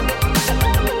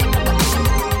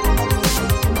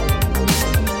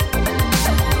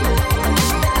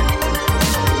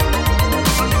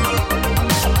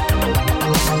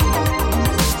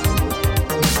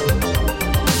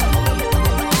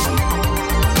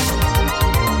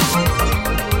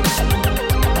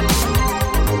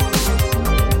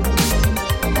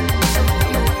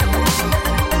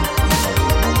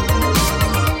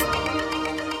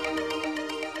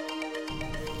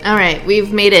right,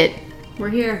 we've made it. We're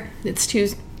here. It's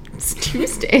Tuesday. It's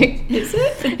Tuesday. Is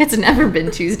it? It's never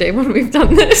been Tuesday when we've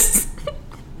done this.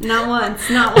 Not once.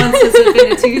 Not once has it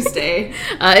been a Tuesday.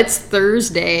 It's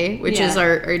Thursday, which is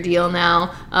our deal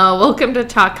now. Welcome to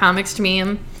Talk Comics to Me.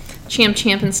 I'm Champ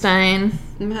Champenstein.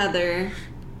 I'm Heather.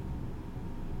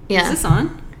 Yeah. Is this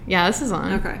on? Yeah, this is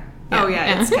on. Okay. Yeah. Oh,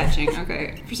 yeah, it's catching.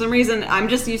 Okay. For some reason, I'm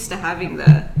just used to having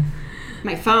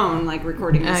my phone, like,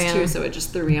 recording this, too, so it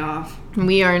just threw me off.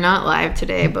 We are not live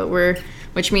today, but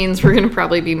which means we're going to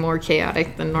probably be more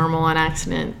chaotic than normal on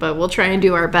accident, but we'll try and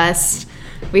do our best.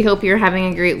 We hope you're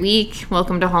having a great week.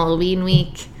 Welcome to Halloween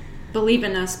week. Believe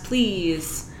in us,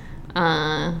 please.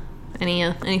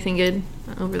 Anything good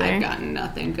over there? I've gotten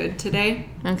nothing good today.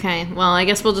 Okay, well, I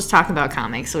guess we'll just talk about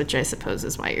comics, which I suppose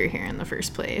is why you're here in the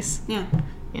first place. Yeah.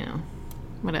 You know,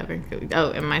 whatever.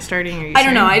 Oh, am I starting? Or are you I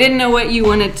don't know. I didn't know what you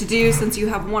wanted to do since you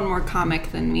have one more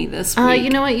comic than me this week. You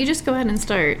know what? You just go ahead and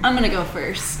start. I'm going to go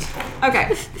first.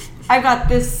 Okay. I've got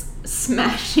this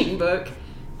smashing book.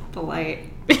 The light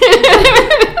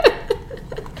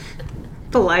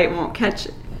won't catch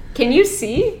it. Can you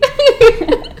see?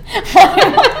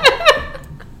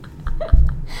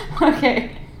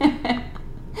 Okay.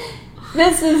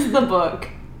 This is the book.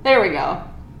 There we go.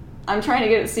 I'm trying to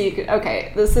get it so you could...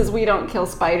 Okay, this is We Don't Kill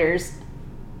Spiders.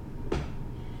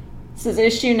 This is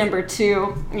issue number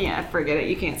 2. Yeah, forget it.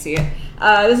 You can't see it.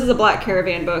 This is a Black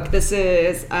Caravan book. This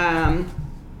is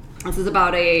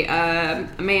about a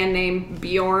man named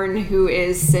Bjorn who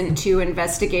is sent to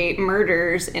investigate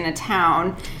murders in a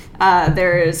town.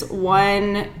 There is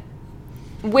one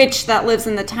witch that lives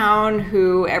in the town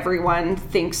who everyone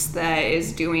thinks that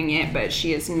is doing it, but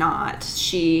she is not.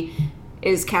 She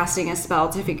is casting a spell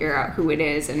to figure out who it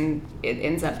is, and it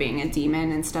ends up being a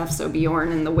demon and stuff. So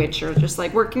Bjorn and the witch are just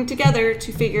like working together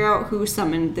to figure out who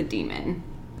summoned the demon.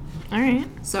 All right.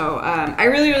 So I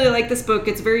really, really like this book.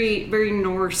 It's very, very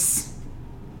Norse.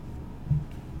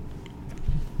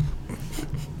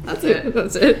 That's it.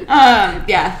 That's it.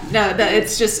 Yeah. No,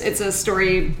 it's a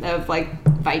story of like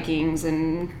Vikings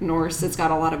and Norse. It's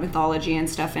got a lot of mythology and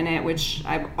stuff in it, which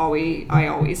I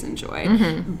always enjoy.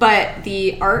 Mm-hmm. But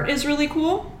the art is really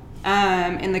cool,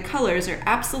 and the colors are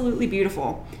absolutely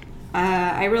beautiful.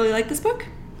 I really like this book,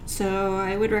 so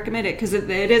I would recommend it because it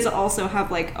is also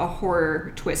have like a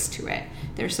horror twist to it.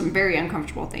 There's some very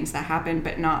uncomfortable things that happen,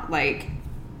 but not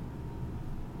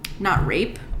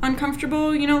rape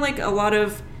uncomfortable. You know, like a lot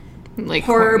of like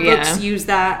horror books use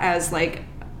that as like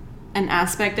an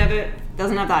aspect of it.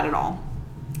 Doesn't have that at all.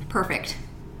 Perfect.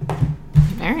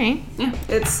 All right. Yeah,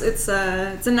 it's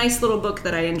a nice little book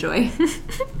that I enjoy.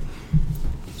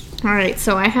 All right,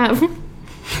 so I have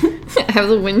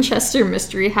the Winchester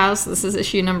Mystery House. This is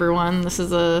issue number 1. This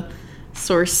is a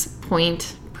Source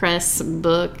Point Press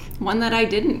book. One that I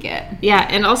didn't get. Yeah,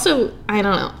 and also, I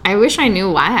don't know. I wish I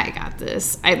knew why I got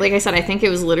this. Like I said, I think it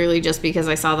was literally just because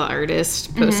I saw the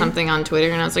artist post something on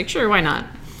Twitter, and I was like, sure, why not?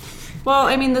 Well,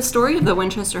 I mean, the story of the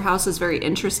Winchester house is very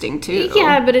interesting, too.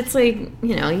 Yeah, but it's like,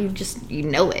 you know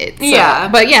it. So, yeah.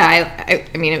 But yeah, I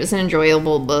mean, it was an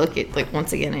enjoyable book. It, like,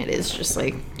 once again, it is just,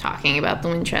 like, talking about the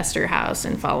Winchester house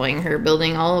and following her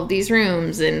building all of these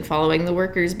rooms and following the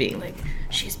workers being like,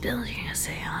 she's building a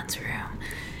seance room.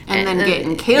 And then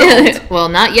getting killed. Well,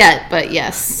 not yet, but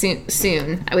yes,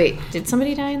 soon. Wait, did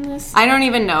somebody die in this? I don't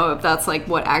even know if that's, like,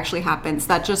 what actually happens.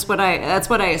 That's what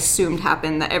I assumed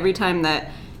happened, that every time that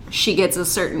she gets a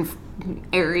certain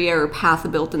area or path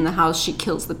built in the house, she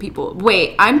kills the people.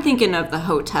 Wait, I'm thinking of the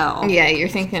hotel. Yeah, you're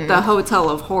thinking... The Hotel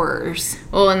of Horrors.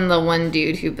 Well, and the one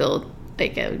dude who built,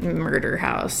 like, a murder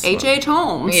house. H.H.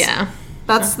 Holmes. Yeah.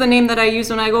 That's the name that I use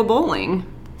when I go bowling.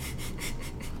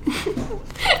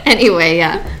 Anyway,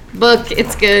 yeah. Book,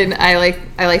 it's good. I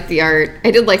like the art.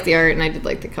 I did like the art, and I did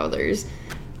like the colors.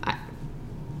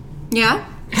 Yeah?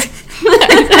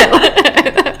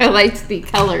 I liked the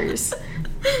colors.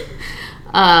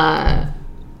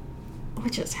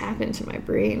 What just happened to my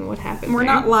brain? What happened? We're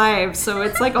not live, so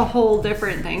it's like a whole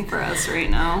different thing for us right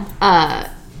now.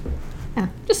 Yeah,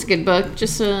 just a good book.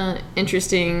 Just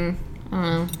interesting.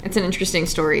 It's an interesting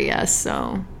story, yes.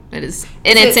 So it is,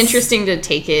 and it's interesting to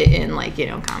take it in like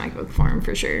comic book form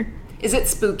for sure. Is it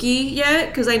spooky yet?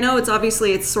 Because I know it's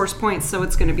Source Point, so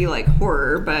it's going to be like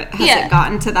horror, but has it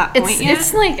gotten to that point yet?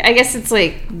 It's like, I guess it's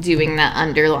like doing that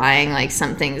underlying, like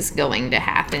something's going to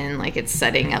happen, like it's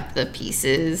setting up the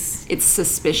pieces. It's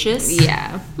suspicious?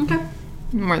 Yeah. Okay.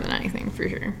 More than anything, for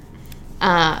sure.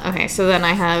 Okay, so then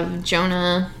I have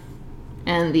Jonah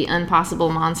and the Impossible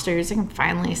Monsters. I can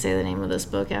finally say the name of this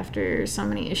book after so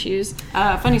many issues.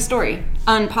 Funny story.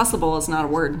 Impossible is not a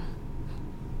word.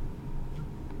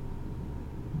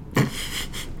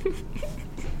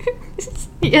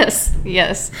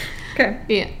 Yes. Okay.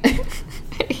 Yeah.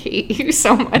 I hate you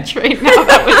so much right now.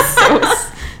 That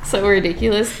was so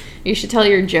ridiculous. You should tell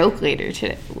your joke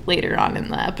later on in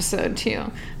the episode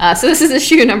too. So this is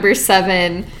issue number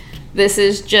 7. This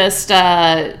is just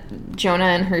Jonah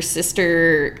and her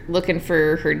sister looking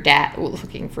for their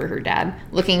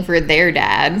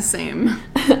dad. Same.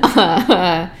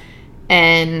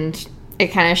 And it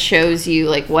kind of shows you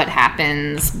like what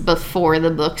happens before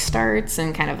the book starts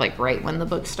and kind of like right when the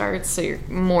book starts, so you're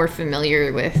more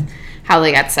familiar with how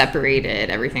they got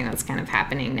separated, everything that's kind of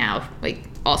happening now. Like,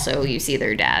 also you see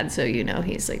their dad, so you know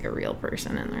he's like a real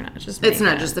person and they're not just it's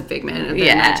not just a figment of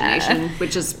their imagination,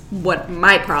 which is what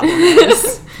my problem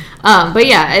is. But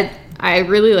yeah, I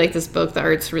really like this book. The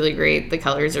art's really great, the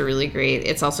colors are really great.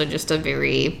 It's also just a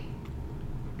very,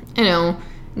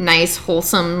 nice,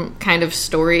 wholesome kind of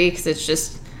story, because it's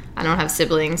just, I don't have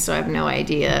siblings, so I have no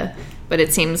idea, but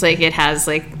it seems like it has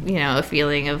like, a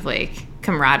feeling of like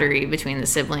camaraderie between the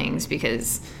siblings,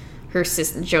 because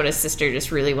Jonah's sister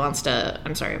just really wants to,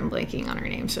 I'm sorry, I'm blanking on her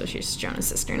name, so she's Jonah's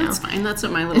sister now. That's fine, that's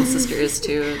what my little sister is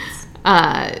too.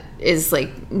 Is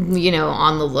like,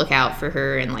 on the lookout for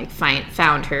her and like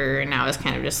found her, and now is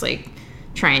kind of just like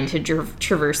trying to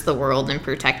traverse the world and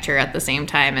protect her at the same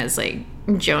time as like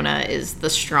Jonah is the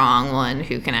strong one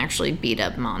who can actually beat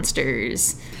up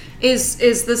monsters. Is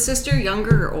the sister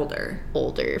younger or older?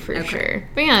 Older, for sure.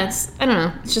 But yeah, I don't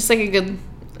know. It's just like a good...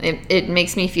 It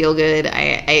makes me feel good.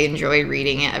 I enjoy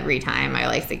reading it every time. I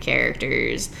like the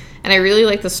characters. And I really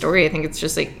like the story. I think it's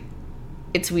just like...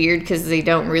 It's weird because they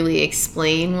don't really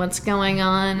explain what's going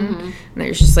on. Mm-hmm. And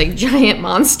there's just like giant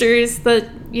monsters that,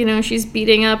 she's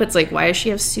beating up. It's like, why does she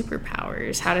have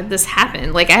superpowers? How did this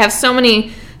happen? Like, I have so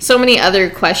many other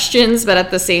questions, but at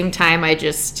the same time, I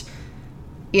just,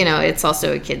 it's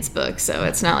also a kid's book, so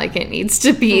it's not like it needs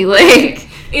to be like,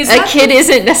 a kid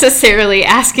isn't necessarily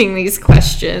asking these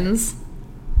questions.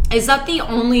 Is that the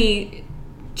only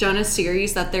Jonah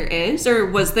series that there is, or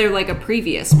was there like a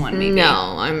previous one maybe?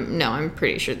 No, I'm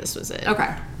pretty sure this was it.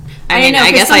 Okay.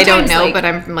 I guess I don't know, but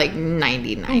I'm like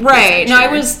 99%. Right. Sure. No,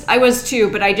 I was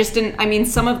too, but I just didn't. I mean,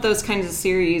 some of those kinds of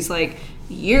series, like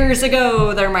years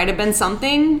ago, there might have been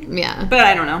something. Yeah. But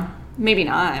I don't know. Maybe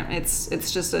not. It's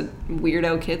just a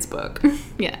weirdo kids book.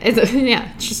 Yeah.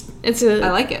 I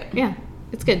like it. Yeah.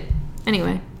 It's good.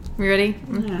 Anyway, we ready?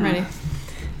 Yeah. Ready.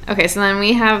 Okay, so then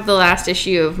we have the last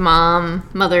issue of Mom,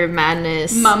 Mother of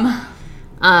Madness. Mom.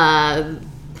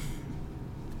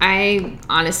 I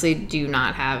honestly do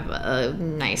not have a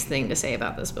nice thing to say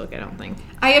about this book, I don't think.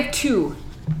 I have 2.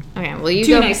 Okay, well, you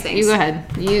 2 go. Nice things. You go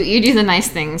ahead. You do the nice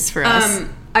things for us.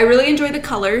 I really enjoy the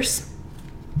colors,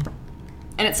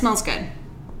 and it smells good.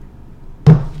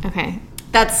 Okay.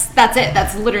 That's it.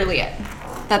 That's literally it.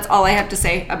 That's all I have to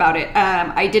say about it.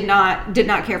 I did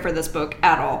not care for this book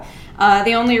at all.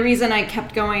 The only reason I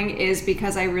kept going is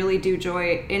because I really do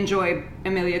enjoy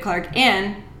Emilia Clarke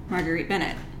and Marguerite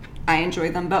Bennett. I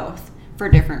enjoy them both for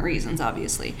different reasons,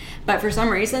 obviously. But for some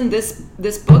reason, this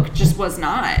book just was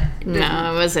not.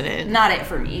 No, it wasn't it. Not it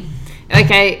for me.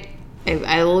 Like,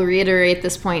 I will reiterate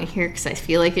this point here because I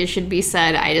feel like it should be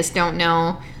said. I just don't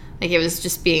know. Like, it was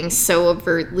just being so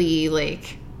overtly,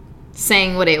 like,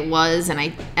 saying what it was, and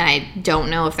I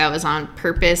don't know if that was on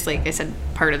purpose, like I said,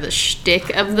 part of the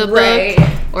shtick of the book,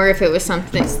 or if it was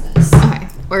something. Okay,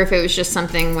 or if it was just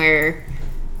something where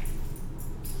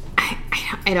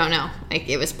I don't know. Like,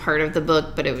 it was part of the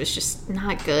book, but it was just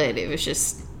not good. It was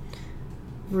just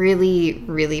really,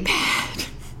 really bad.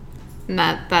 And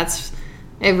that's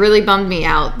it. Really bummed me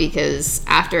out because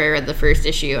after I read the first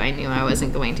issue, I knew I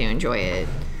wasn't going to enjoy it,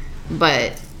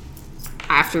 but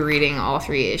after reading all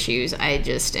 3 issues, I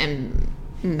just am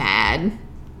mad.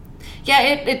 Yeah,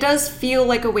 it does feel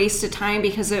like a waste of time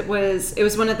because it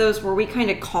was one of those where we kind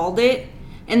of called it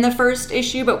in the first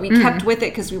issue, but we kept with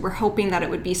it because we were hoping that it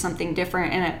would be something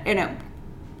different, and it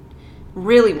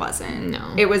really wasn't.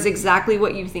 No. It was exactly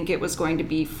what you think it was going to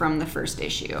be from the first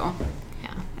issue.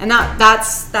 Yeah. And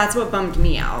that's what bummed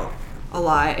me out a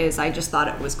lot, is I just thought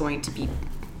it was going to be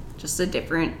just a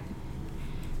different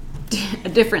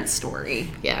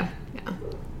story. Yeah.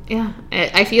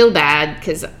 I feel bad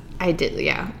because I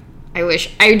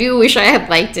do wish I had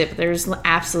liked it, but there's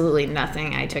absolutely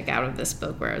nothing I took out of this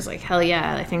book where I was like, hell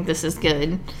yeah, I think this is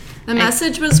good. The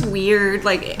message was weird,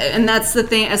 like, and that's the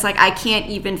thing, it's like I can't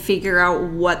even figure out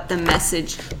what the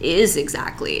message is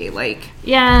exactly. Like,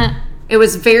 yeah, it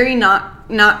was very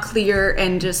not clear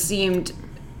and just seemed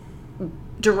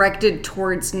directed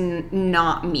towards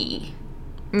not me.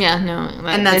 Yeah, no,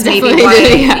 and that's maybe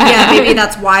why. Yeah, maybe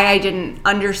that's why I didn't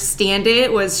understand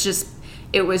it. Was just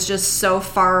it was just so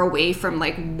far away from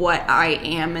like what I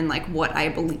am and like what I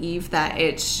believe that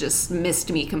it's just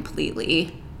missed me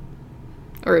completely.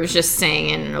 Or it was just saying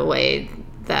it in a way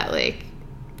that like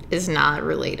is not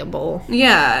relatable.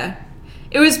 Yeah.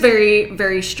 It was very,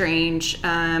 very strange.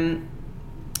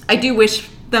 I do wish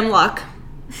them luck,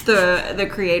 the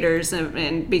creators,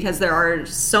 and because there are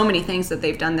so many things that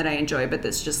they've done that I enjoy, but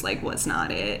this just like was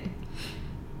not it.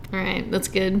 All right, that's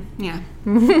good. Yeah.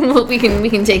 Well, we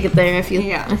can take it there. I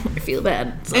feel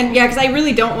bad. So. And yeah, because I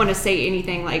really don't want to say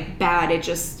anything like bad. It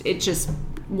just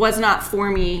was not for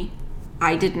me.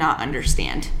 I did not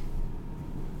understand.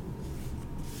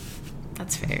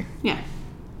 That's fair. Yeah.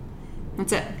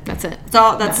 That's it.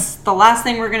 That's the last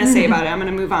thing we're going to say about it. I'm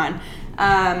going to move on.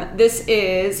 This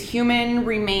is Human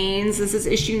Remains. This is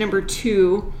issue number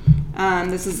 2.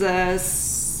 This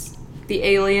is the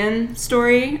alien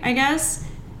story, I guess.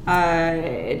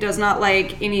 It does not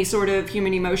like any sort of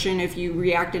human emotion. If you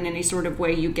react in any sort of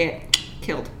way, you get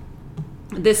killed.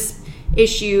 This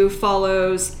issue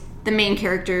follows the main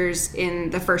characters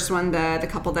in the first one, the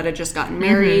couple that had just gotten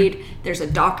married. Mm-hmm. There's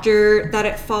a doctor that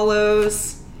it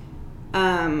follows.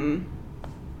 And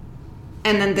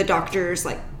then the doctor's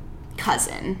like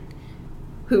cousin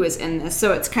who is in this.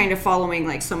 So it's kind of following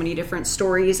like so many different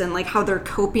stories and like how they're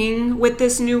coping with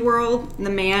this new world. The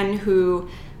man who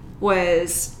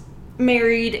was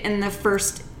married in the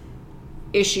first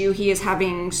issue, he is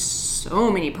having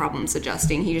so many problems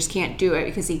adjusting. He just can't do it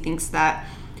because he thinks that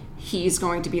he's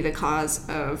going to be the cause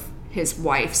of his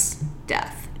wife's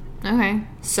death. Okay.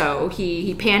 So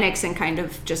he panics and kind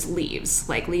of just leaves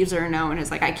her a note and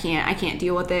is like, I can't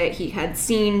deal with it. He had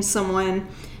seen someone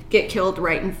get killed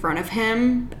right in front of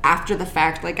him after the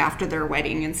fact, like after their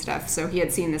wedding and stuff. So he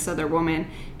had seen this other woman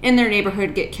in their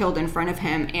neighborhood get killed in front of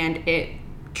him, and it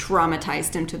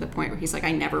traumatized him to the point where he's like,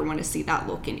 I never want to see that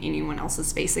look in anyone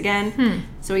else's face again.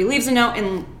 So he leaves a note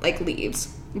and like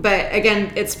leaves. But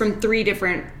again, it's from 3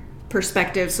 different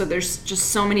perspectives, so there's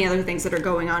just so many other things that are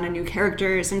going on. A new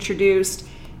character is introduced.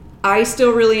 I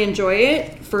still really enjoy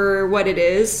it for what it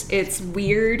is. It's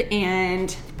weird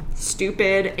and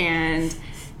stupid and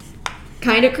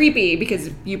kind of creepy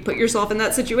because you put yourself in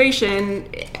that situation.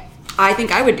 I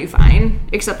think I would do fine,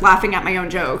 except laughing at my own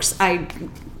jokes. I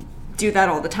do that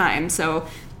all the time, so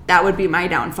that would be my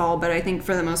downfall, but I think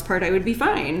for the most part I would be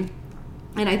fine.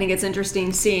 And I think it's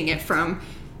interesting seeing it from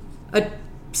a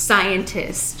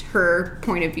scientist, her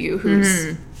point of view,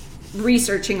 who's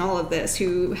researching all of this,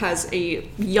 who has a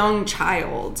young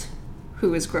child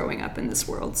who is growing up in this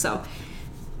world. So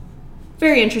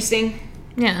very interesting.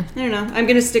 Yeah. I don't know. I'm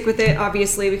going to stick with it,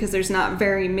 obviously, because there's not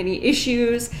very many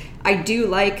issues. I do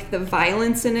like the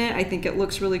violence in it. I think it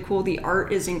looks really cool. The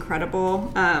art is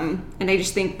incredible. And I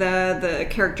just think the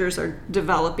characters are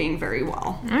developing very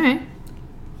well. All right.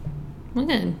 Well,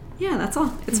 good. Yeah, that's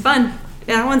all. It's fun.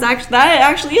 That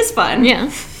actually is fun.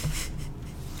 Yeah.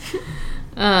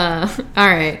 All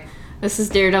right. This is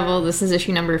Daredevil. This is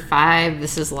issue number 5.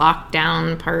 This is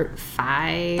Lockdown Part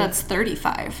 5. That's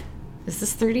 35. Is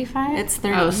this 35? It's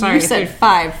 30. Oh, sorry. You said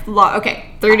 5.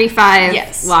 Okay. 35.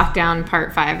 Yes. Lockdown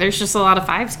Part 5. There's just a lot of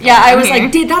 5s. Yeah, I was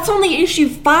like, dude, that's only issue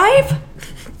 5?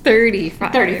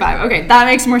 35. 35. Okay, that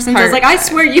makes more sense. I was like, I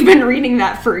swear you've been reading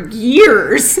that for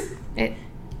years. It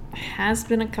has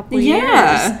been a couple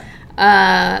years.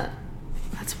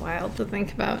 That's wild to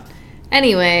think about.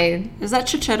 Anyway. Is that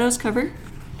Chichetto's cover?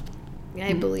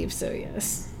 I believe so,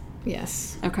 yes.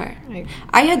 Yes. Okay.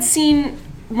 I had seen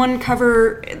one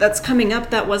cover that's coming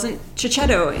up that wasn't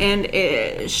Chichetto, and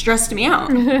it stressed me out.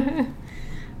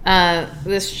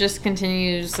 This just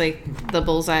continues like the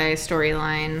Bullseye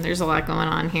storyline. There's a lot going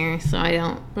on here, so I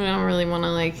don't really want to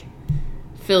like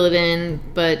fill it in,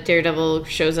 but Daredevil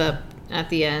shows up at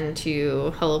the end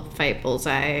to help fight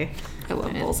Bullseye. I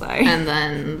love Bullseye. And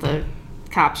then the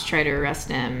cops try to arrest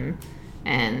him,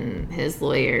 and his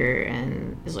lawyer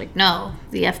and is like, no,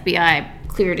 the FBI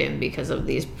cleared him because of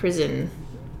these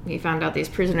he found out these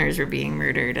prisoners were being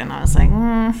murdered. And I was like,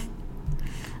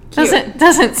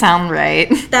 doesn't sound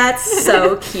right. That's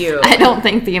so cute. I don't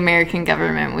think the American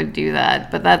government would do that,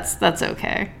 but that's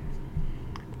okay.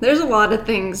 There's a lot of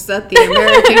things that the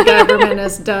American government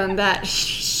has done that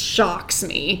shocks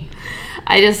me.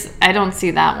 I don't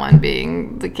see that one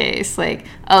being the case. Like,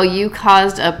 oh, you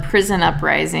caused a prison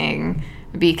uprising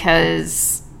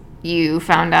because you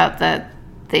found out that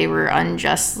they were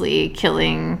unjustly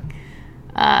killing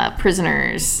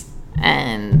prisoners,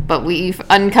 but we've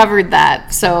uncovered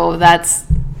that, so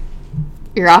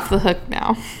you're off the hook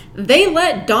now. They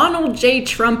let Donald J.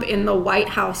 Trump in the White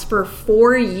House for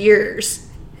 4 years.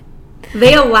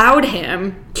 They allowed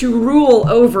him to rule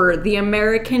over the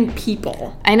American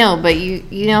people. I know, but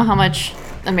you know how much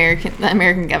the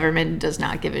American government does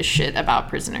not give a shit about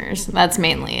prisoners. That's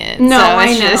mainly it. No, so I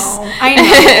it's know. just, I know.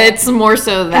 It's more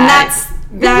so that.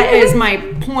 And that is my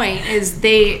point, is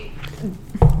they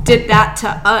did that to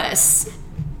us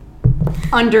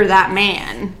under that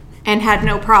man and had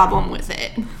no problem with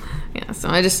it. Yeah, so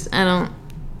I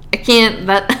can't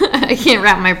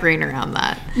wrap my brain around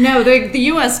that. No, the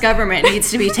U.S. government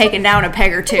needs to be taken down a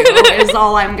peg or two, is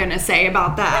all I'm going to say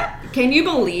about that. Can you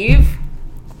believe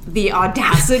the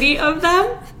audacity of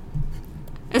them?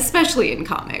 Especially in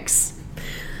comics.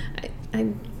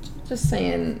 I'm just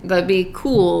saying, that'd be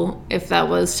cool if that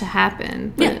was to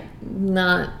happen, but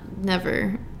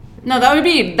never. No,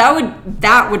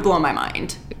 that would blow my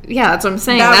mind. Yeah, that's what I'm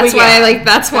saying. That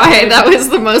Was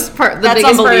the most part. That's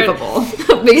biggest unbelievable.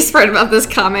 The biggest part about this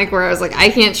comic, where I was like, I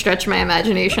can't stretch my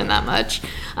imagination that much.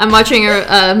 I'm watching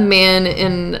a man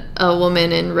and a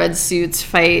woman in red suits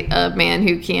fight a man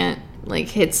who can't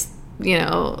hits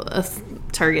a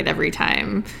target every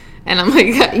time, and I'm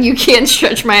like, you can't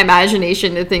stretch my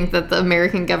imagination to think that the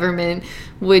American government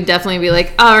would definitely be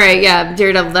like, all right, yeah,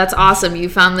 Daredevil, that's awesome, you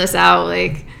found this out,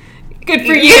 like. Good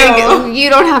for you. You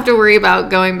don't have to worry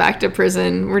about going back to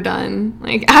prison. We're done.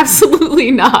 Absolutely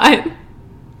not.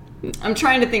 I'm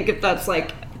trying to think if that's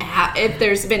if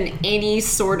there's been any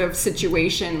sort of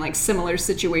situation, similar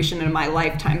situation in my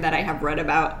lifetime that I have read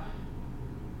about.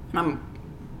 And I'm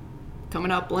coming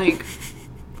up blank.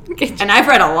 And I've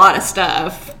read a lot of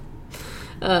stuff.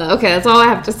 Okay, that's all I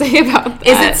have to say about that.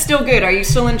 Is it still good? Are you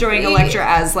still enjoying Elektra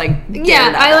as Daredevil?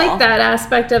 Yeah, I like that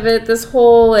aspect of it. This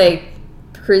whole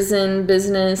prison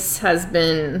business has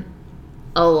been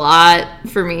a lot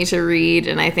for me to read,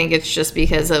 and I think it's just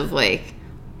because of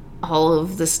all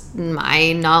of this,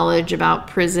 my knowledge about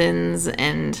prisons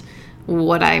and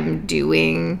what I'm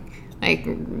doing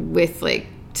with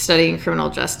studying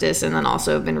criminal justice, and then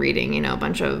also been reading a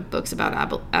bunch of books about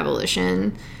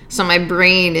abolition, so my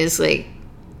brain is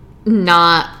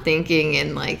not thinking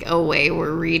in a way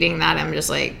where reading that I'm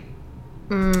just no,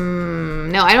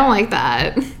 I don't like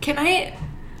that.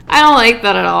 I don't like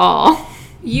that at all.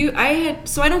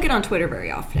 So I don't get on Twitter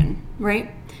very often, right?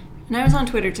 And I was on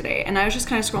Twitter today, and I was just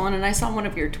kind of scrolling, and I saw one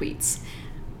of your tweets.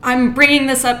 I'm bringing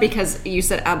this up because you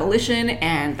said abolition,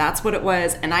 and that's what it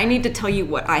was, and I need to tell you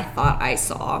what I thought I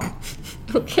saw.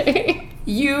 Okay.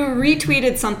 You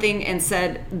retweeted something and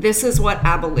said, this is what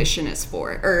abolition is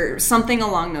for, or something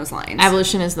along those lines.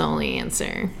 Abolition is the only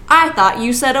answer. I thought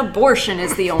you said abortion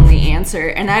is the only answer,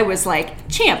 and I was like,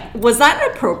 champ, was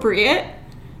that appropriate?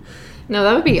 No,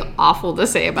 that would be awful to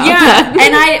say about that.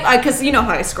 And I because you know how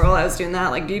I scroll, I was doing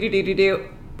that,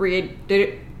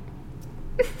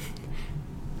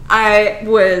 I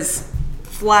was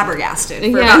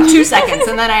flabbergasted for about 2 seconds,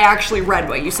 and then I actually read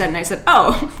what you said, and I said,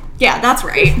 oh, yeah, that's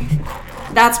right.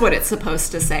 That's what it's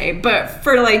supposed to say. But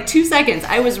for 2 seconds,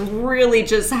 I was really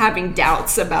just having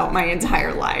doubts about my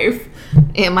entire life.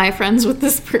 Am I friends with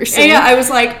this person? Yeah, I was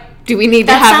like, do we need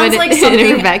to have an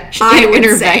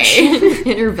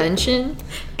intervention?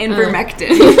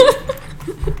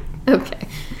 Okay.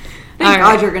 Thank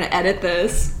God you're going to edit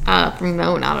this.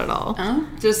 No, not at all. Oh,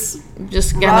 just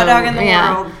raw dog in the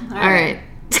world. All right.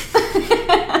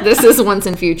 This is Once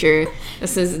and Future.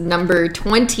 This is number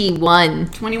 21.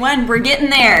 21. We're getting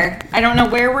there. I don't know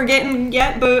where we're getting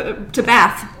yet, but to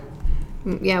Bath.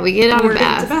 Yeah, we get out of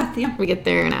Bath. To Bath, yeah. We get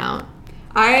there and out.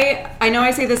 I know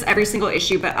I say this every single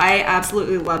issue, but I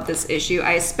absolutely love this issue.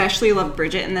 I especially love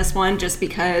Bridget in this one just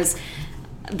because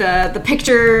the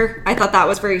picture, I thought that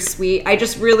was very sweet. I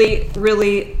just really,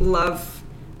 really love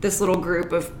this little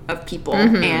group of people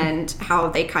and how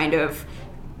they kind of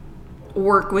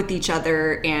work with each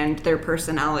other and their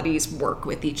personalities work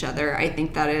with each other. I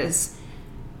think that is,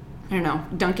 I don't know,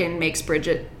 Duncan makes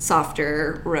Bridget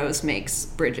softer, Rose makes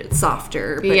Bridget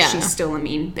softer, but she's still a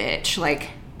mean bitch.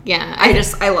 Yeah,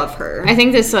 I love her. I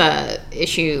think this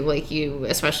issue, you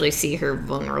especially see her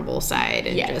vulnerable side,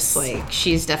 and just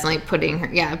she's definitely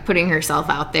putting herself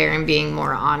out there and being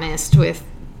more honest with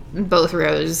both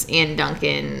Rose and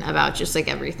Duncan about just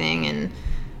everything. And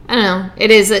I don't know,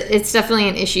 it's definitely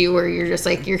an issue where you're just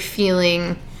you're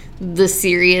feeling the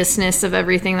seriousness of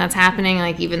everything that's happening.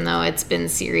 Even though it's been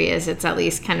serious, it's at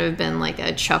least kind of been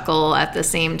a chuckle at the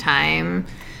same time.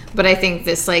 But I think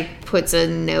this puts a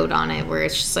note on it where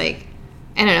it's just I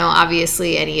don't know,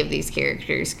 obviously any of these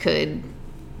characters could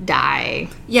die.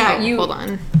 Yeah, hold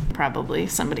on. Probably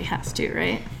somebody has to,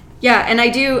 right? Yeah, and I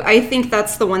think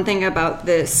that's the one thing about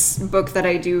this book that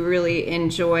I do really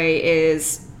enjoy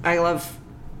is I love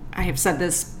I have said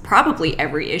this probably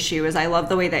every issue, is I love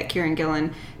the way that Kieran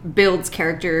Gillen builds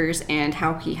characters and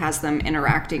how he has them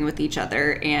interacting with each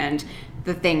other. And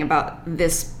the thing about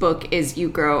this book is you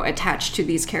grow attached to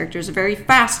these characters very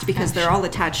fast because they're all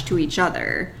attached to each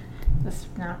other. This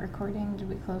not recording? Did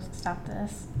we stop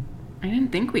this? I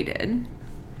didn't think we did.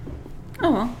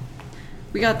 Oh, well.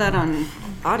 We got that on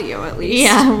audio, at least.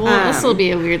 Yeah, well, this will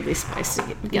be a weirdly spiced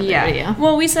together video.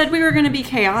 Well, we said we were going to be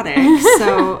chaotic,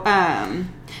 so...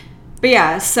 But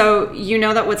yeah, so you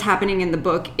know that what's happening in the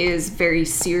book is very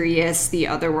serious. The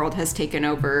other world has taken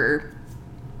over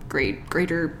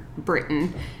Greater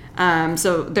Britain.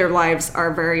 So their lives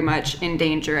are very much in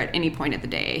danger at any point of the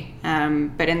day.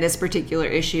 But in this particular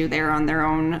issue, they're on their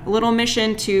own little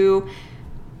mission to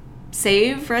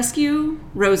rescue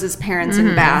Rose's parents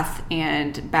in Bath,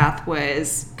 and Bath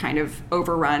was kind of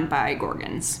overrun by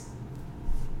Gorgons.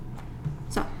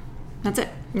 So, that's it.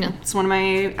 Yeah. It's one of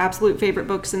my absolute favorite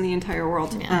books in the entire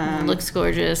world. Yeah, it looks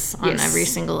gorgeous on every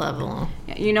single level.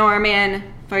 Yeah, you know our man,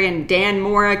 fucking Dan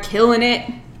Mora, killing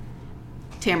it.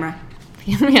 Tamara.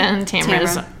 Yeah, and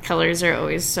Tamara's colors are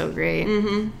always so great.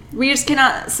 Mm-hmm. We just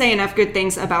cannot say enough good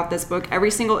things about this book.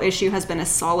 Every single issue has been a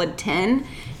solid 10.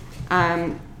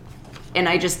 And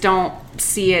I just don't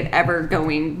see it ever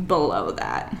going below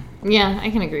that. Yeah, I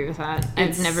can agree with that.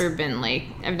 I've never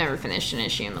finished an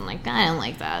issue and been like, I don't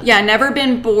like that. Yeah, never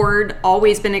been bored,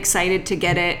 always been excited to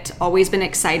get it, always been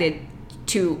excited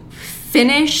to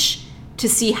finish, to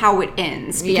see how it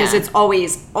ends. Because it's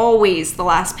always the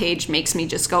last page makes me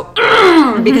just go,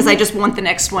 because I just want the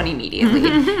next one immediately.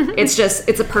 It's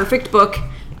a perfect book.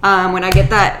 When I get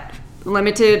that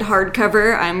limited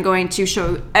hardcover, I'm going to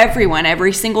show everyone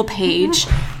every single page.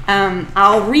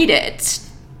 I'll read it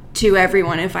to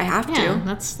everyone if I have to. Yeah,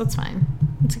 that's fine.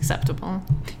 It's acceptable.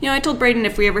 You know, I told Brayden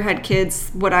if we ever had kids,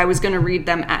 what I was going to read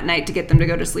them at night to get them to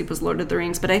go to sleep was Lord of the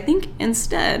Rings, but I think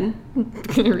instead I'm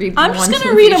just going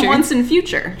to read them once in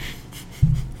future.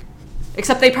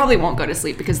 Except they probably won't go to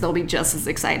sleep because they'll be just as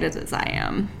excited as I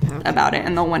am about it,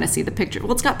 and they'll want to see the picture.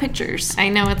 Well, it's got pictures. I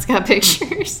know it's got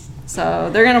pictures. So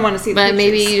they're going to want to see the pictures. But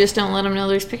maybe you just don't let them know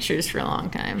there's pictures for a long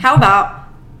time. How about,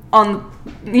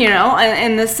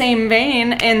 in the same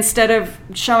vein, instead of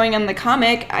showing them the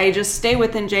comic, I just stay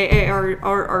within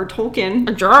J.R.R.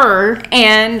 Tolkien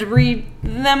and read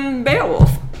them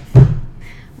Beowulf.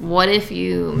 What if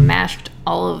you mashed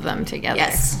all of them together?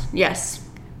 Yes.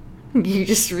 You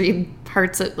just read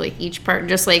parts of, each part,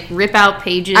 just, rip out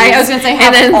pages. I was going to say,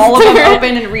 have all of them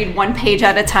open and read one page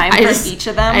at a time each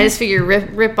of them. I just figure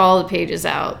rip all the pages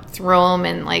out, throw them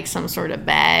in, some sort of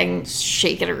bag,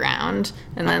 shake it around,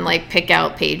 and then, pick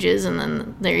out pages, and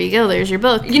then there you go. There's your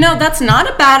book. You know, that's not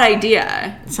a bad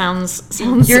idea. Sounds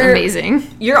amazing.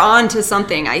 You're on to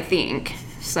something, I think.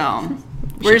 So,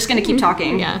 we're just going to keep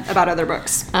talking about other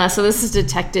books. So this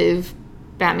is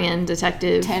Batman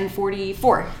Detective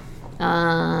 1044.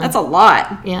 That's a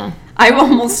lot. Yeah. I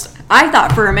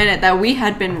thought for a minute that we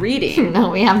had been reading. No,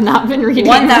 we have not been reading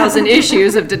 1,000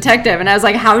 issues of Detective, and I was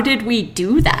like, how did we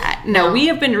do that? No, we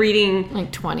have been reading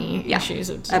 20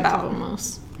 issues of Detective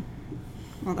almost.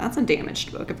 Well, that's a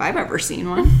damaged book if I've ever seen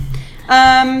one.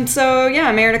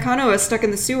 Mayor Nakano is stuck in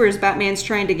the sewers. Batman's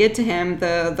trying to get to him.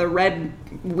 The red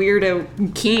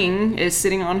weirdo king is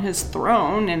sitting on his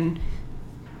throne, and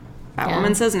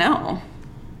Batwoman says no.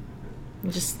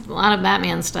 Just a lot of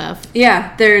Batman stuff.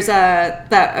 Yeah, there's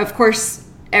that. Of course,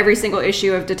 every single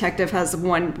issue of Detective has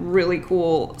one really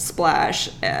cool splash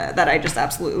that I just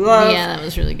absolutely love. Yeah, that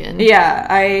was really good.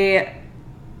 Yeah,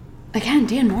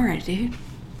 Dan Mora, dude.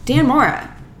 Dan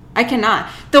Mora. I cannot.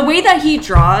 The way that he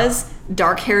draws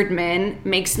dark-haired men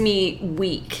makes me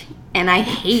weak, and I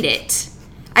hate it.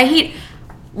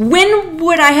 When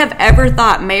would I have ever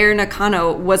thought Mayor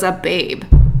Nakano was a babe?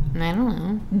 I don't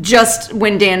know. Just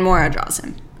when Dan Mora draws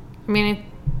him. I mean,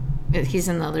 he's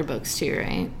in the other books too,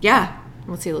 right? Yeah.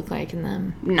 What's he look like in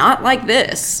them? Not like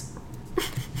this.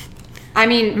 I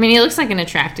mean, he looks like an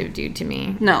attractive dude to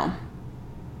me. No.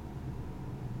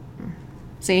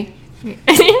 See?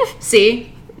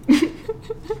 See?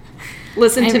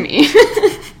 Listen to me.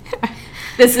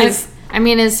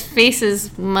 His face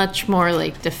is much more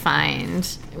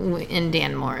defined in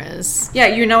Dan Mora's. Yeah,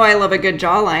 I love a good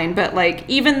jawline, but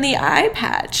even the eye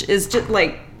patch is just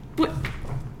what?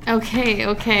 Okay.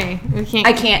 I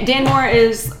can't. Dan Mora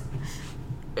is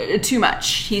too much.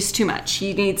 He's too much.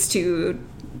 He needs to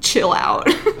chill out.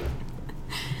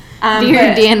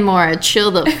 Dear Dan Mora,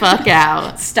 chill the fuck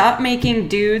out. Stop making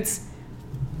dudes.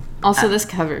 Also, this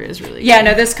cover is really good. Yeah,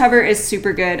 no, this cover is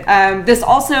super good. This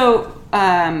also,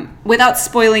 without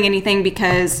spoiling anything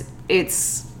because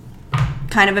it's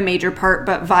kind of a major part,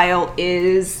 but Vile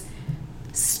is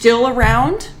still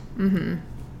around. Mm-hmm.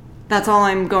 That's all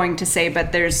I'm going to say,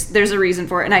 but there's a reason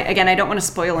for it. And I don't want to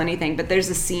spoil anything, but there's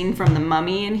a scene from The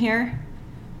Mummy in here.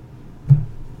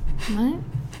 What?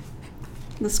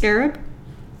 The scarab?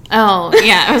 Oh,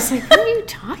 yeah. I was like, what are you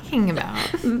talking about?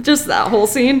 Just that whole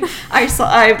scene.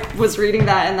 I was reading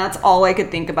that, and that's all I could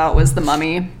think about was The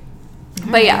Mummy.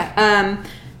 But yeah,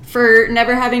 for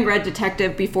never having read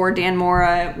Detective before, Dan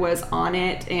Mora was on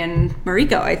it, and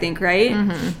Mariko, I think, right?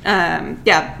 Mm-hmm.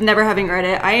 Yeah, never having read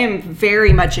it, I am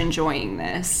very much enjoying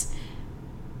this.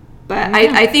 But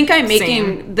I think I'm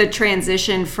making the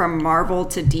transition from Marvel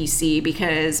to DC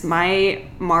because my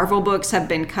Marvel books have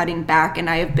been cutting back, and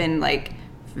I have been like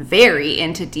very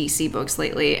into DC books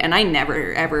lately, and I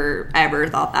never ever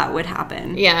thought that would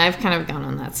happen. Yeah, I've kind of gone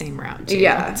on that same route too.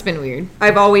 Yeah, it's been weird.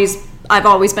 I've always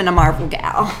been a Marvel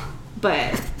gal,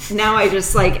 but now I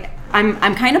just like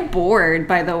I'm kind of bored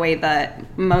by the way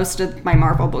that most of my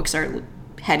Marvel books are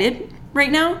headed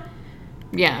right now.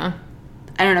 Yeah,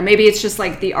 I don't know, maybe it's just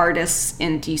like the artists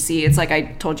in DC. It's like I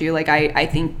told you, like I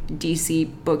think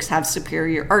DC books have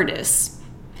superior artists.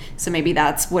 So maybe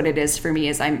that's what it is for me,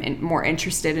 is I'm more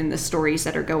interested in the stories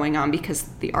that are going on because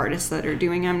the artists that are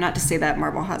doing them. Not to say that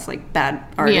Marvel has like bad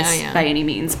artists by any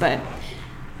means, but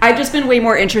I've just been way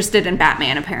more interested in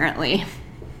Batman apparently.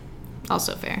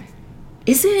 Also fair.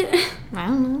 Is it? I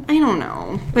don't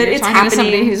know. But You're it's talking happening. to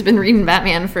somebody who's been reading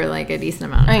Batman for like a decent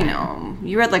amount of time. I know.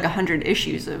 You read like 100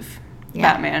 issues of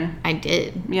Batman. I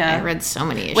did. Yeah. I read so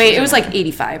many issues. Wait, it was like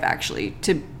 85 actually,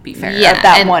 to be fair. Yeah,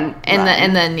 that one.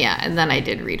 And then I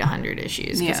did read 100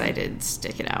 issues because I did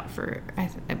stick it out for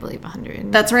I believe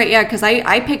 100. That's right. Yeah, because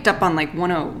I picked up on like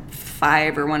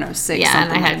 105 or 106. Yeah,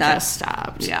 something and I had like that. just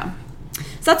stopped. Yeah.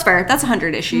 So that's fair. That's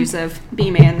 100 issues of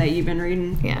B-Man that you've been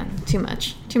reading. Yeah, too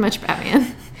much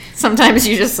Batman. Sometimes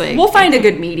you just like... We'll find a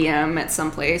good medium at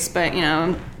some place, but you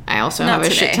know... I also have a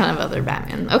shit ton of other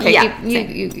Batman. Okay, yeah,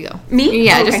 you go. Me?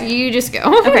 Yeah, okay. you just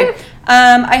go. Okay.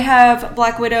 I have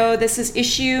Black Widow. This is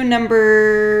issue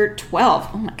number 12.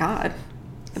 Oh my god.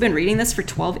 I've been reading this for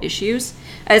 12 issues.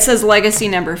 It says legacy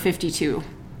number 52.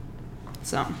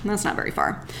 So, that's not very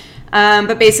far.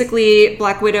 But basically,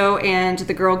 Black Widow and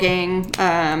the girl gang,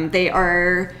 they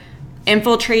are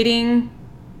infiltrating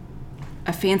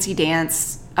a fancy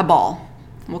dance, a ball.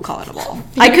 We'll call it a ball.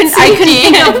 I couldn't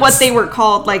think of what they were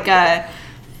called, like an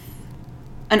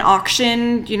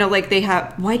auction, you know, like they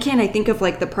have, why can't I think of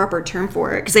like the proper term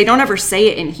for it? Because they don't ever say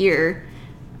it in here.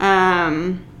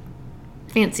 Fancy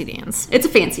dance. It's a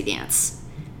fancy dance.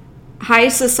 High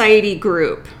society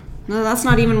group. No, that's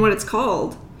not even what it's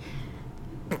called.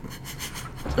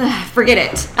 Forget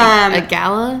it. A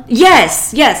gala?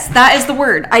 Yes, that is the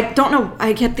word. I don't know.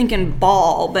 I kept thinking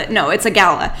ball, but no, it's a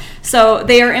gala. So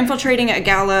they are infiltrating a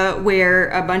gala where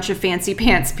a bunch of fancy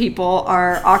pants people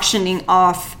are auctioning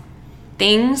off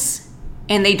things,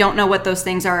 and they don't know what those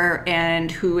things are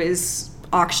and who is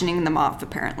auctioning them off,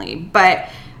 apparently. But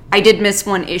I did miss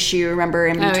one issue, remember,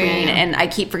 in between, and I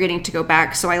keep forgetting to go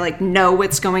back, so I like know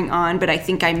what's going on, but I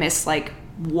think I missed like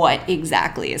what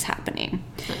exactly is happening.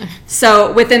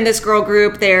 So within this girl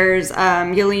group, there's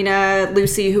Yelena,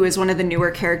 Lucy, who is one of the newer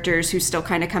characters who's still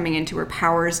kind of coming into her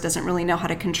powers, doesn't really know how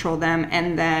to control them,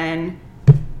 and then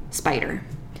Spider.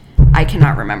 I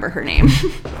cannot remember her name.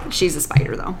 She's a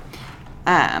spider, though.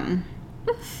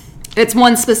 It's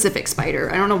one specific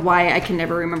spider. I don't know why I can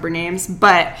never remember names,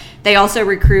 but they also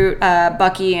recruit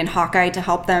Bucky and Hawkeye to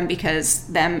help them because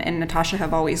them and Natasha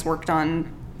have always worked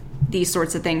on these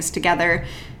sorts of things together.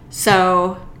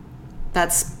 So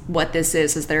that's what this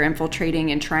is they're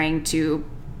infiltrating and trying to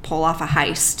pull off a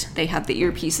heist. They have the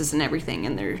earpieces and everything,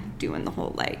 and they're doing the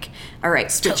whole like, all right,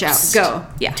 switch out, go.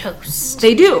 Yeah. Toast.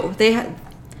 They do.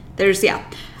 There's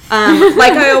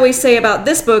like I always say about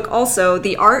this book also,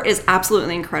 the art is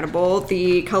absolutely incredible.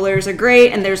 The colors are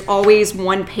great, and there's always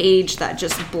one page that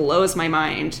just blows my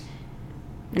mind.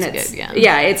 And it's good, yeah.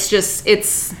 Yeah,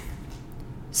 it's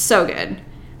so good.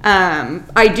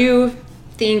 I do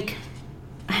think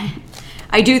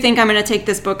I'm going to take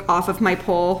this book off of my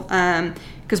poll,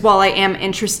 because while I am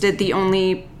interested, the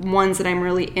only ones that I'm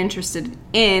really interested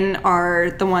in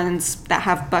are the ones that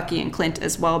have Bucky and Clint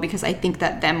as well, because I think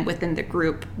that them within the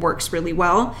group works really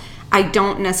well. I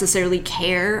don't necessarily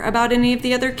care about any of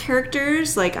the other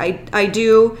characters. Like I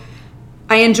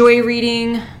enjoy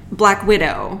reading Black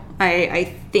Widow.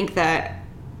 I think that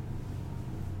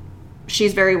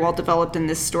she's very well developed in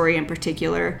this story in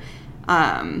particular.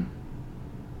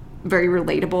 Very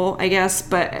relatable, I guess.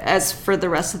 But as for the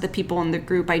rest of the people in the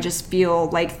group, I just feel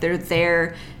like they're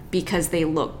there because they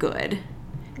look good.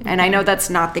 And I know that's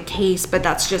not the case, but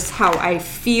that's just how I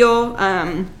feel.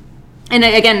 And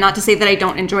again, not to say that I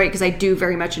don't enjoy it, because I do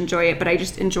very much enjoy it, but I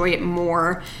just enjoy it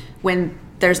more when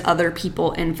there's other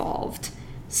people involved.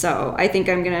 So I think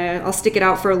I'll stick it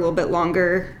out for a little bit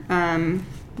longer.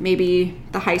 Maybe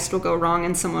the heist will go wrong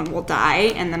and someone will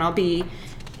die, and then I'll be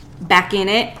back in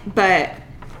it, but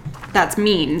that's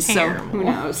mean, Terrible. So who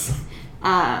knows.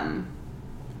 I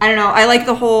don't know. I like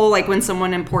the whole, like, when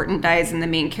someone important dies and the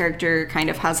main character kind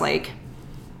of has, like,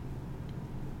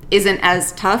 isn't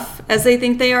as tough as they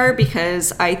think they are,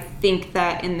 because I think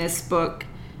that in this book,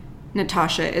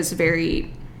 Natasha is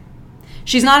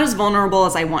she's not as vulnerable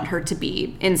as I want her to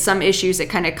be. In some issues, it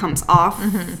kind of comes off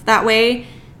that way,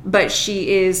 but she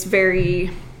is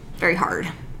very, very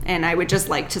hard, and I would just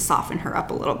like to soften her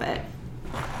up a little bit.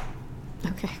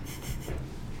 Okay.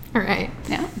 All right.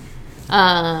 Yeah.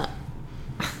 I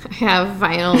have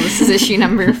Vinyl. This is issue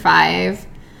number 5.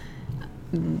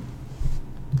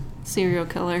 Serial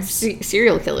killer.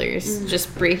 Serial killers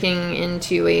just breaking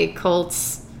into a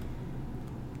cult's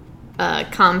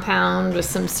compound with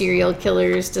some serial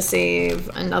killers to save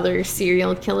another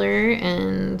serial killer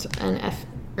and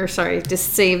to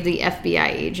save the FBI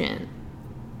agent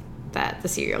that the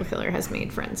serial killer has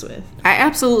made friends with. I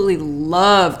absolutely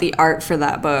love the art for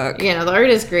that book. Yeah, no, the art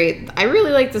is great. I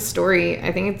really like the story.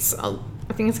 I think it's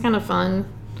kind of fun.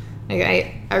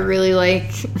 Like I really like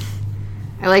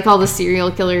I like all the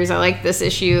serial killers. I like this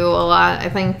issue a lot. I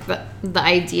think that the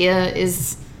idea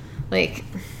is, like,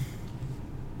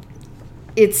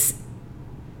 it's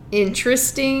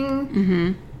interesting.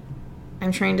 Mm-hmm.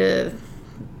 I'm trying to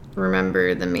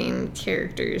remember the main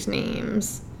characters'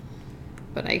 names,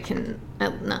 but I can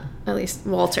not at least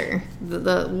Walter.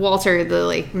 The Walter, the,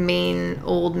 like, main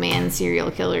old man serial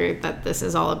killer that this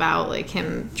is all about, like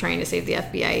him trying to save the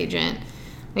FBI agent.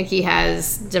 Like, he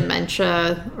has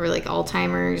dementia or, like,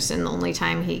 Alzheimer's, and the only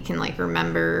time he can, like,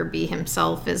 remember or be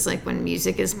himself is, like, when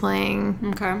music is playing.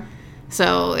 Okay.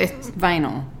 So it's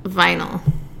Vinyl.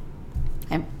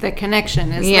 And the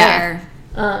connection is there.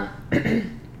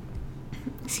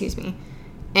 Excuse me.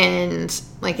 And,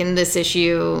 like, in this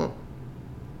issue,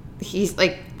 he's,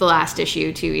 like, the last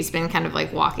issue, too, he's been kind of,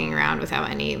 like, walking around without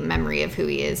any memory of who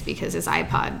he is because his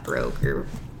iPod broke or,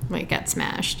 like, got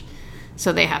smashed.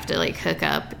 So they have to, like, hook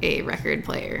up a record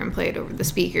player and play it over the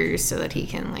speakers so that he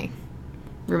can, like,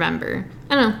 remember.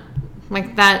 I don't know.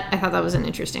 Like, that, I thought that was an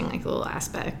interesting, like, little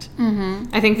aspect. Mm-hmm.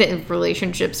 I think that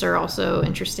relationships are also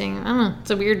interesting. I don't know.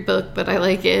 It's a weird book, but I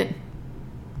like it.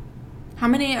 How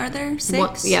many are there?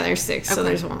 6? Yeah, there's 6, Okay. so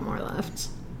there's one more left.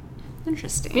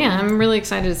 Interesting. Yeah, I'm really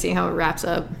excited to see how it wraps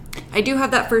up. I do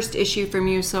have that first issue from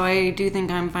you, so I do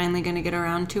think I'm finally going to get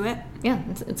around to it. Yeah,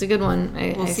 it's a good one.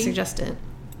 We'll I see. suggest it.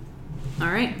 All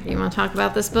right. You want to talk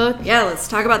about this book? Yeah, let's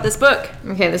talk about this book.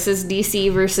 Okay, this is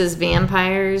DC versus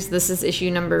Vampires. This is issue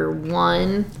number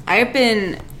 1. I've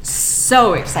been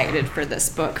so excited for this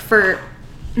book for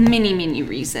many, many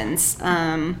reasons.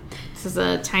 This is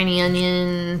a Tiny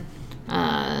Onion,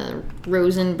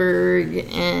 Rosenberg,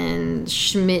 and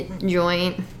Schmidt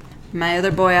joint. My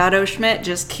other boy, Otto Schmidt,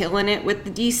 just killing it with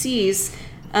the DCs.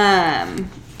 Yeah,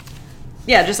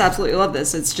 just absolutely love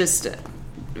this. It's just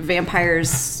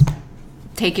vampires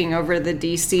taking over the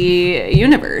DC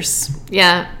universe.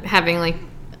 Yeah, having, like,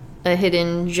 a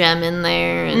hidden gem in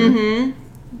there, and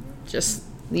just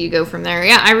you go from there.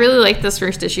 Yeah, I really like this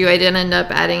first issue. I did end up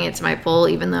adding it to my poll,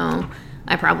 even though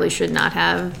I probably should not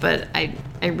have, but I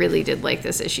really did like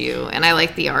this issue, and I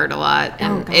like the art a lot,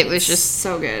 and it was just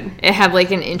so good. It had,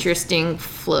 like, an interesting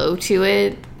flow to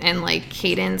it, and, like,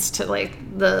 cadence to, like,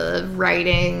 the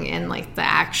writing and, like, the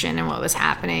action and what was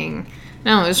happening.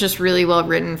 No, it was just really well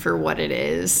written for what it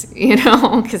is, you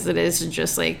know, because it is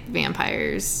just, like,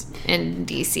 vampires in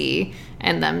DC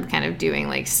and them kind of doing,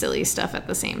 like, silly stuff at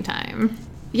the same time.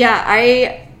 Yeah,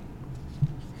 I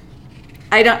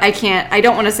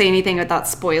don't want to say anything without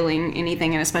spoiling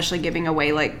anything, and especially giving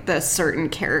away, like, the certain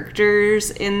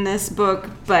characters in this book,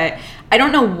 but I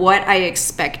don't know what I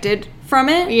expected from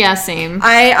it. Yeah, same.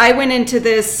 I went into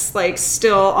this, like,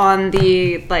 still on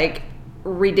the, like,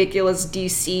 ridiculous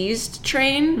Deceased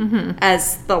train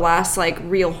as the last, like,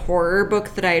 real horror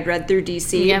book that I had read through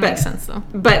DC. Yeah, makes sense, though.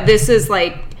 But this is,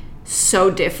 like,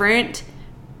 so different,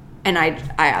 and I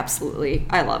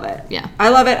love it. Yeah. I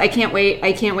love it. I can't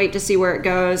wait to see where it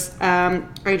goes. I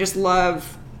just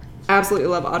absolutely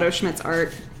love Otto Schmidt's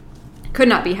art. Could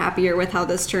not be happier with how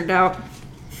this turned out.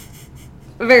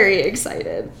 Very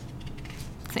excited.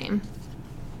 Same.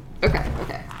 Okay.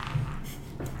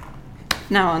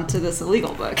 Now on to this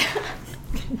illegal book.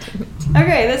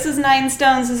 Okay, this is Nine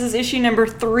Stones. This is issue number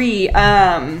 3.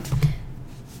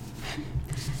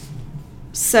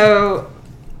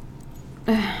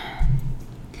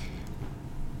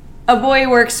 a boy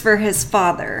works for his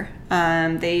father.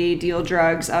 They deal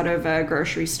drugs out of a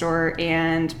grocery store,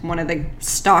 and one of the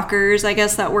stalkers, I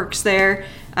guess, that works there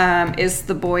is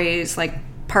the boy's like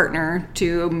partner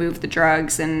to move the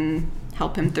drugs and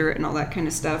help him through it and all that kind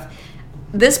of stuff.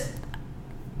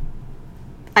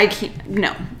 I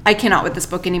cannot with this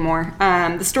book anymore.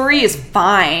 The story is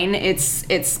fine. It's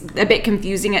a bit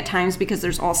confusing at times because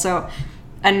there's also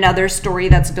another story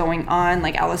that's going on.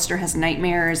 Like Alistair has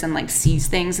nightmares and like sees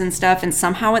things and stuff, and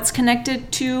somehow it's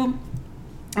connected to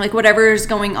like whatever is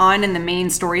going on in the main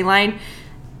storyline.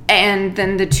 And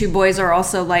then the two boys are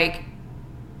also like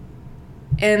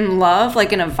in love,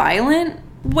 like in a violent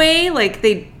way, like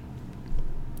they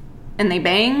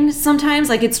bang sometimes.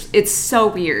 Like it's so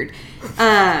weird.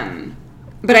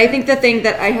 But I think the thing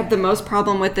that I have the most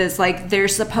problem with is like they're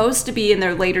supposed to be in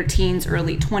their later teens,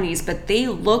 early 20s, but they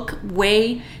look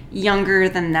way younger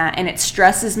than that, and it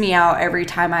stresses me out every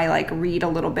time I like read a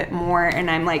little bit more,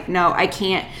 and I'm like, no, I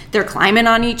can't. They're climbing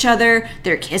on each other,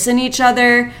 they're kissing each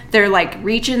other, they're like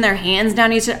reaching their hands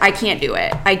down each other. I can't do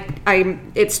it.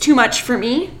 It's too much for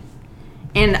me.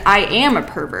 And I am a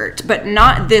pervert, but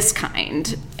not this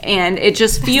kind. And it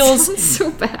just feels so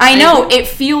bad. I know, it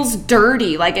feels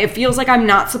dirty. Like it feels like I'm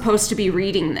not supposed to be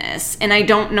reading this, and I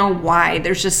don't know why.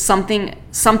 There's just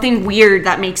something weird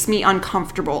that makes me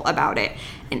uncomfortable about it.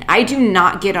 And I do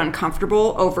not get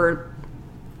uncomfortable over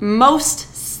most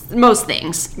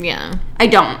things. Yeah. I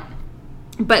don't.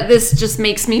 But this just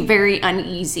makes me very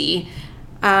uneasy.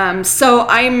 So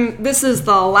this is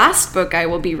the last book I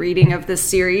will be reading of this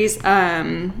series.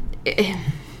 I'm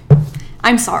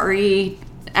sorry.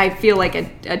 I feel like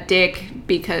a dick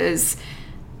because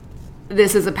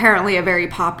this is apparently a very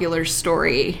popular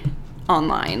story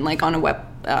online, like on a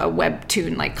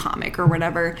webtoon, like comic or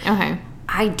whatever. Okay.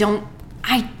 I don't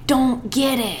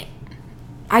get it.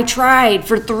 I tried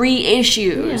for 3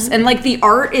 issues, and like the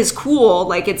art is cool.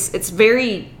 Like it's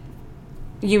very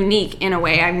unique in a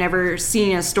way. I've never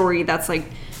seen a story that's like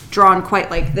drawn quite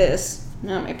like this.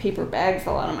 No, my paper bag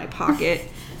fell out of my pocket.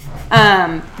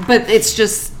 But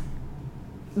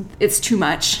it's too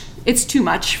much. It's too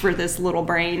much for this little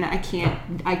brain. I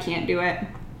can't do it.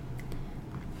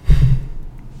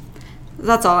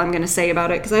 That's all I'm going to say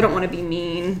about it because I don't want to be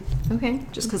mean. Okay.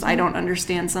 Just because I don't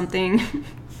understand something.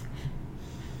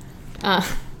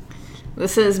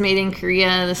 This is Made in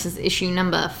Korea. This is issue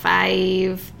number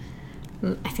 5.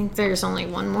 I think there's only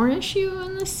one more issue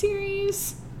in this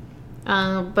series.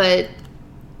 But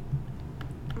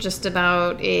just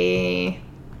about a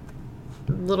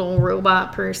little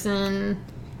robot person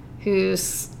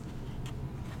who's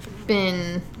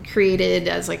been created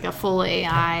as like a full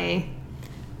AI,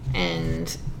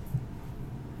 and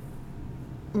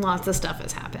lots of stuff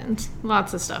has happened.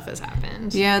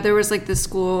 Yeah, there was like the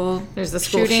school. There's the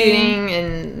school shooting,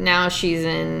 and now she's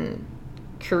in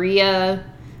Korea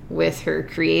with her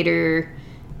creator,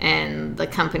 and the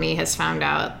company has found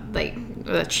out like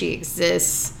that she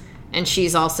exists, and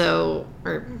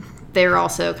they're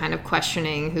also kind of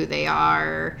questioning who they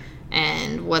are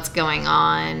and what's going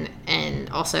on, and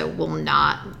also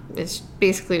it's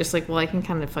basically just like, well, I can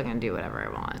kind of fucking do whatever I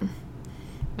want,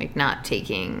 like not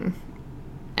taking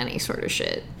any sort of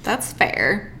shit. That's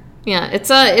fair. Yeah,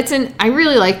 I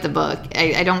really like the book.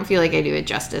 I don't feel like I do it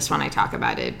justice when I talk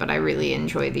about it, but I really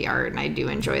enjoy the art and I do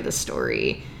enjoy the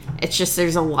story. It's just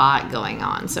there's a lot going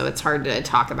on, so it's hard to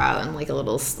talk about in like a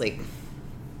little like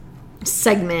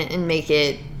segment and make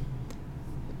it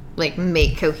like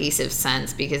make cohesive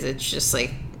sense, because it's just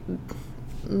like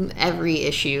every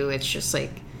issue it's just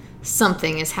like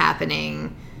something is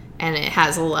happening and it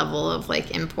has a level of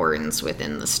like importance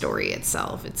within the story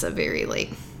itself. It's a very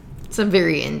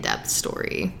in-depth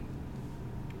story.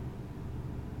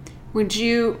 Who would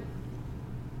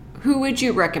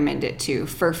you recommend it to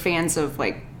for fans of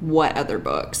like what other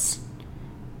books?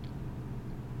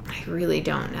 I really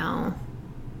don't know.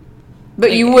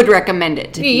 But you would recommend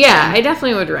it to people? Yeah, I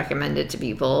definitely would recommend it to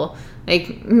people.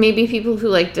 Like maybe people who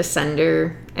like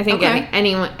Descender. I think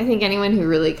anyone who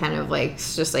really kind of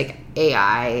likes just like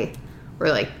AI or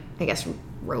like I guess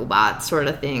robot sort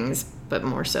of things, but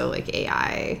more so like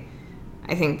AI.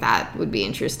 I think that would be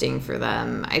interesting for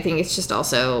them. I think it's just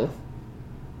also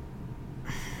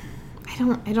I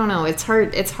don't know. It's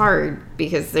hard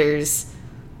because there's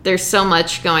so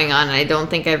much going on, and I don't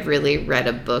think I've really read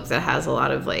a book that has a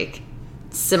lot of like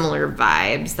similar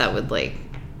vibes that would like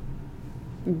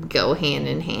go hand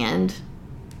in hand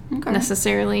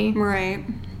necessarily. Right.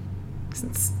 'Cause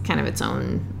it's kind of its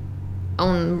own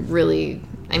really,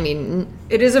 I mean,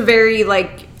 it is a very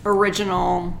like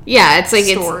original. Yeah, it's like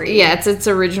story. it's its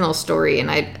original story, and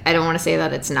I don't want to say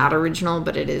that it's not original,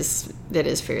 but it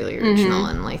is fairly original,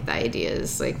 and like the idea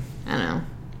is like, I don't know.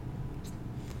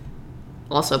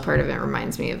 Also, part of it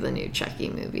reminds me of the new Chucky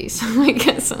movie, so I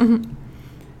guess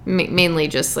mainly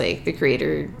just like the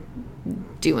creator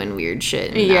doing weird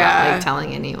shit and not like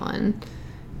telling anyone.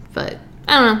 But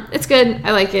I don't know, it's good.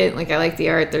 I like it. Like, I like the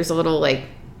art. There's a little like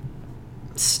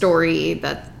story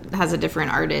that has a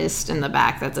different artist in the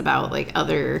back that's about like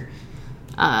other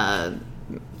AIs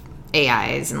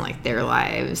and like their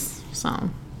lives. So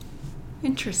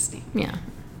interesting. Yeah.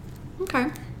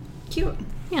 Okay. Cute.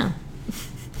 Yeah.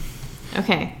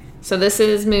 Okay. So this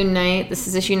is Moon Knight. This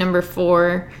is issue number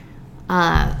 4.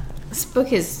 This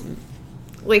book is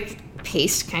like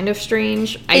paced kind of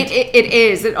strange. It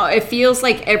is. It feels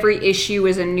like every issue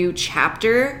is a new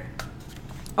chapter,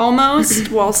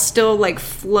 almost, while still like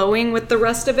flowing with the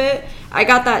rest of it. I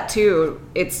got that too.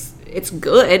 It's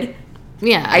good.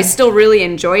 Yeah. I still really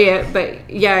enjoy it, but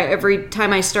yeah, every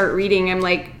time I start reading, I'm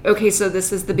like, okay, so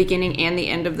this is the beginning and the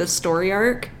end of the story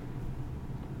arc.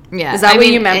 Yeah. Is that what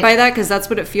you meant by that? Because that's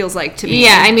what it feels like to me.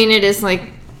 Yeah, I mean, it is,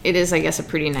 I guess, a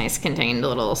pretty nice contained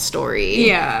little story.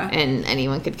 Yeah. And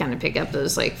anyone could kind of pick up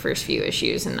those, like, first few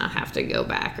issues and not have to go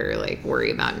back or, like,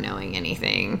 worry about knowing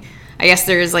anything. I guess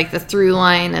there is, like, the through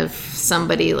line of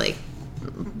somebody, like,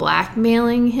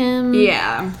 blackmailing him.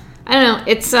 Yeah. I don't know.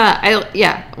 It's,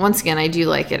 once again, I do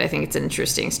like it. I think it's an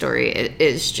interesting story. It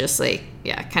is just, like,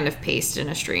 kind of paced in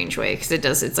a strange way.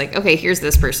 Because it's like, okay, here's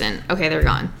this person. Okay, they're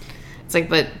gone. It's like,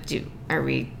 but are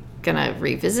we gonna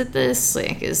revisit this?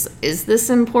 Like, is this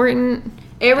important?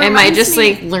 Am I just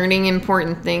like learning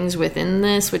important things within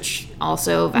this, which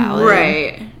also valid?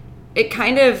 Right. It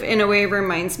kind of, in a way,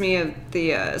 reminds me of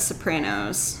the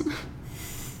Sopranos.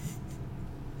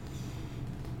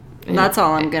 That's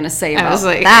all I'm gonna say about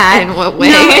that. In what way?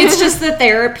 No, it's just the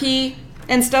therapy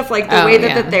and stuff, like the way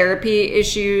that the therapy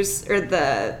issues or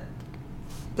the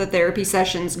therapy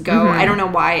sessions go. Mm-hmm. I don't know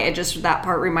why, that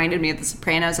part reminded me of the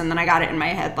Sopranos, and then I got it in my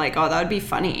head like, oh, that would be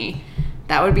funny.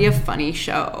 That would be a funny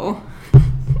show.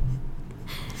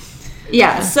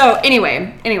 So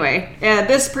anyway,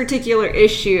 this particular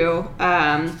issue,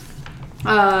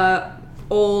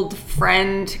 old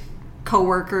friend,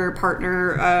 co-worker,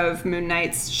 partner of Moon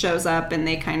Knight's shows up, and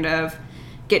they kind of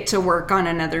get to work on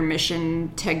another mission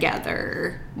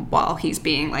together while he's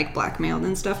being like blackmailed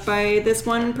and stuff by this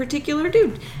one particular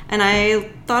dude. And I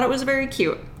thought it was very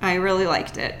cute. I really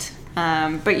liked it.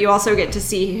 But you also get to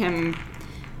see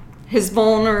his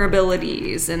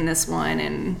vulnerabilities in this one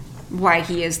and why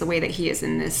he is the way that he is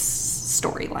in this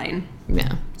storyline.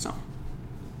 Yeah. So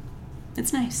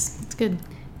it's nice. It's good.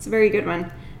 It's a very good one.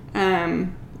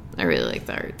 I really like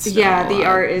the art. Yeah, the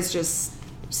art is just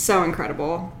so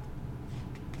incredible.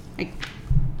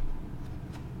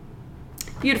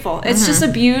 Beautiful. It's just a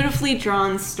beautifully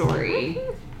drawn story.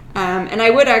 And I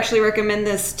would actually recommend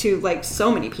this to like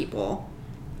so many people.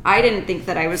 I didn't think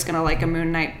that I was going to like a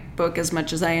Moon Knight book as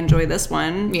much as I enjoy this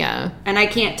one. Yeah. And I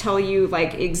can't tell you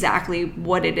like exactly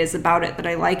what it is about it that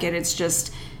I like it. It's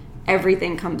just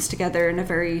everything comes together in a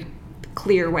very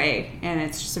clear way. And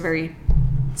it's just a very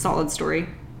solid story.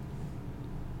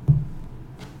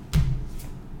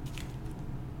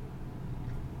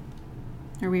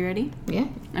 Are we ready? Yeah.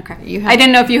 Okay. I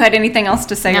didn't know if you had anything else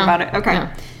to say about it. Okay.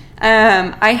 No.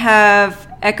 I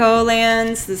have Echo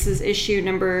Lands. This is issue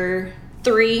number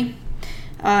 3.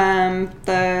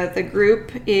 The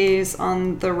group is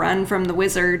on the run from the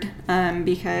wizard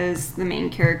because the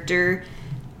main character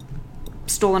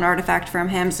stole an artifact from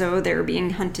him, so they're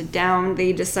being hunted down.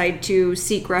 They decide to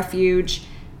seek refuge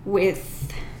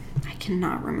with, I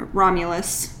cannot remember,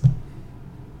 Romulus.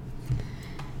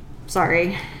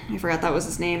 Sorry, I forgot that was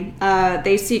his name.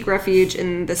 They seek refuge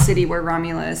in the city where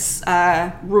Romulus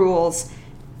rules.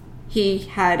 He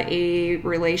had a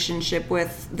relationship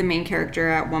with the main character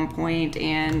at one point,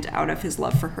 and out of his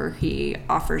love for her, he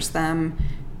offers them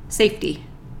safety.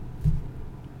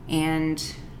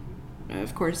 And,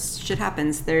 of course, shit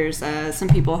happens. There's some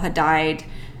people had died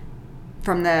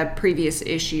from the previous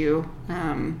issue,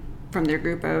 from their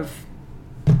group of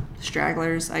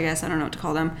stragglers, I guess. I don't know what to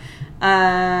call them.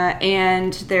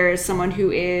 And there's someone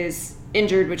who is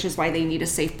injured, which is why they need a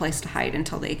safe place to hide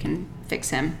until they can fix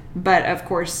him. But, of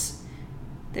course,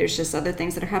 there's just other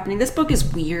things that are happening. This book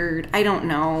is weird. I don't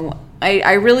know.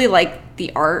 I really like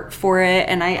the art for it,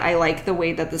 and I like the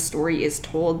way that the story is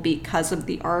told because of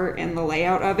the art and the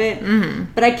layout of it.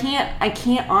 Mm-hmm. But I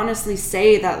can't honestly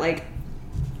say that, like,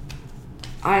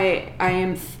 I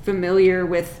am familiar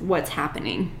with what's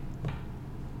happening.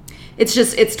 It's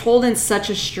just, it's told in such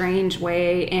a strange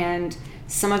way, and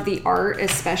some of the art,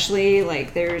 especially,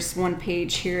 like, there's one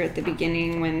page here at the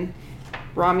beginning when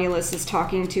Romulus is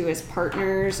talking to his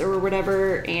partners or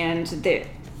whatever, and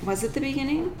was it the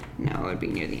beginning? No, it would be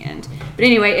near the end. But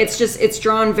anyway, it's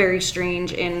drawn very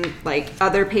strange, and like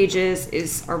other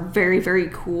pages are very, very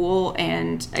cool.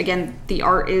 And again, the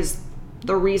art is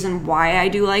the reason why I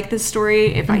do like this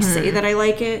story. If I say that I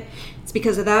like it, it's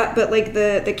because of that. But like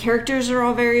the characters are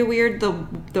all very weird.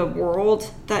 The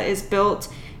world that is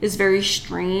built is very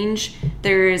strange.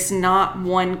 There is not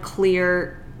one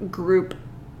clear group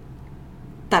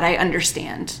that I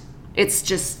understand.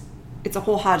 It's a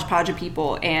whole hodgepodge of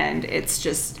people, and it's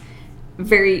just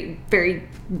very, very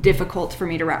difficult for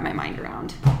me to wrap my mind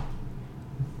around.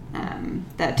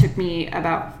 That took me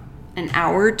about an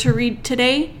hour to read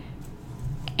today,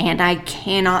 and I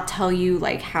cannot tell you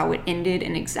like how it ended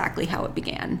and exactly how it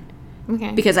began.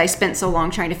 Okay. Because I spent so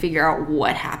long trying to figure out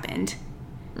what happened.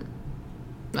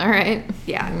 All right.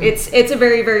 Yeah, it's a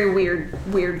very, very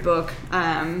weird book.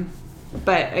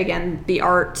 But again, the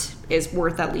art is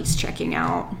worth at least checking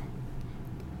out.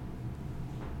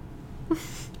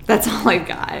 That's all I've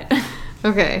got.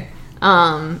 Okay.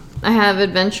 I have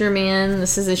Adventure Man.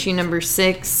 This is issue number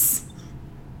 6.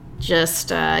 Just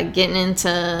getting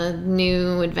into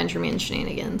new Adventure Man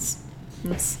shenanigans.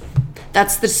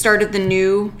 That's the start of the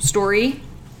new story?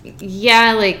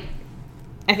 Yeah, like,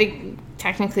 I think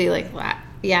technically, like,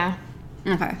 yeah.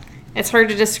 Okay. It's hard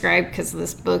to describe because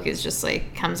this book is just,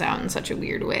 like, comes out in such a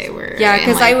weird way where... Yeah,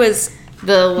 because like,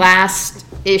 the last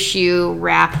issue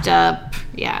wrapped up...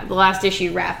 Yeah, the last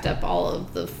issue wrapped up all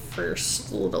of the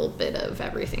first little bit of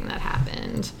everything that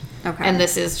happened. Okay. And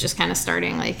this is just kind of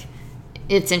starting, like,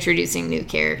 it's introducing new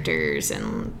characters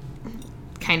and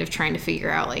kind of trying to figure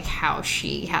out, like, how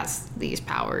she has these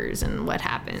powers and what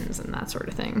happens and that sort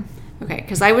of thing. Okay,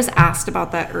 because I was asked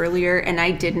about that earlier, and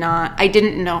I didn't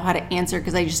know how to answer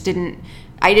because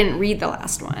I didn't read the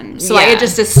last one. So I had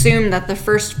just assumed that the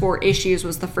first 4 issues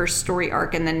was the first story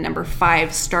arc, and then number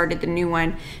 5 started the new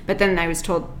one. But then I was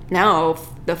told, no,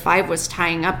 the 5 was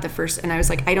tying up the first, and I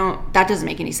was like, that doesn't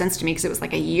make any sense to me because it was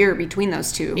like a year between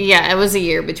those two. Yeah, it was a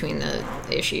year between the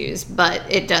issues, but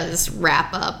it does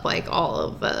wrap up, like, all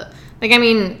of the, like, I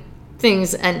mean,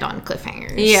 things end on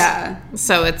cliffhangers. Yeah.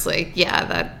 So it's like, yeah,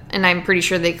 that, and I'm pretty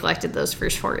sure they collected those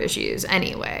first 4 issues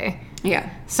anyway. Yeah.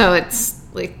 So it's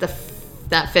like that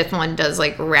 5th one does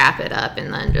like wrap it up,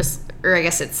 and then or I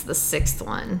guess it's the 6th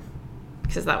one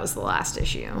because that was the last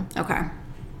issue.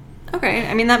 Okay.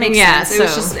 I mean, that makes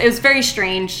sense. It was very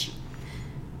strange.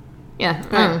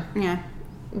 Yeah. Yeah.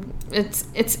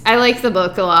 It's I like the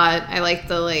book a lot. I like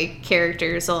the like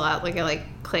characters a lot. Like I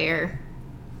like Claire.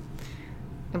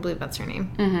 I believe that's her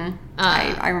name. Mm-hmm.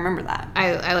 I remember that.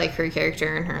 I like her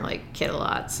character and her like kid a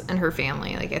lot, and her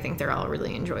family. Like I think they're all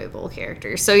really enjoyable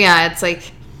characters. So yeah, it's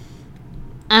like,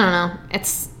 I don't know.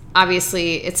 It's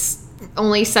obviously it's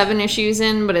only 7 issues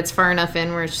in, but it's far enough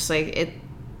in where it's just like it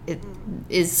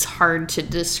is hard to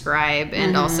describe,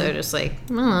 and also just like, I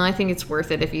don't know, I think it's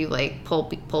worth it if you like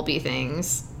pulpy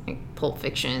things, like Pulp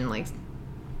Fiction, like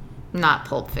not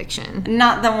Pulp Fiction,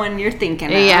 not the one you're thinking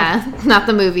of. Yeah, not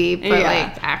the movie, but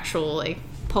like actual like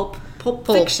pulp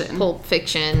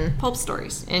fiction, pulp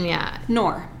stories, and yeah,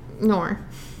 Nor.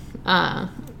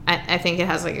 I think it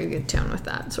has like a good tone with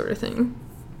that sort of thing.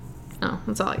 Oh,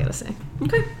 that's all I gotta say.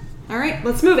 Okay. All right,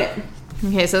 let's move it.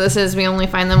 Okay, so this is We Only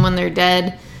Find Them When They're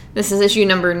Dead. This is issue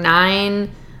number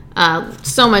 9.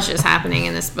 So much is happening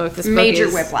in this book. This Major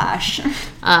book is, whiplash.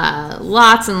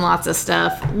 lots and lots of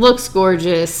stuff. Looks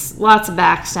gorgeous. Lots of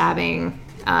backstabbing.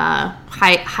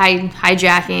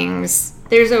 Hijackings.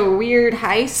 There's a weird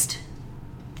heist,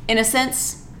 in a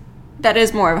sense. That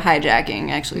is more of hijacking,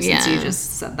 actually, since you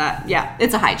just said that. Yeah,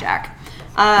 it's a hijack.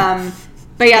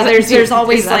 But yeah, there's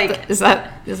always is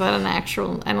that an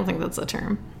actual? I don't think that's a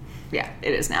term. Yeah,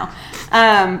 it is now.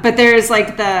 But there's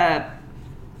like the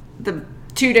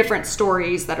 2 different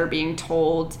stories that are being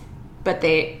told, but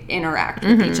they interact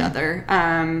with each other.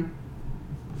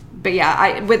 But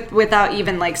yeah, without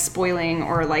even like spoiling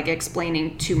or like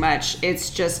explaining too much,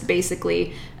 it's just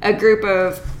basically a group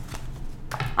of,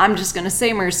 I'm just going to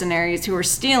say, mercenaries who are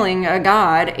stealing a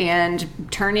god and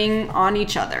turning on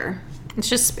each other. It's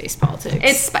just space politics.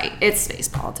 It's space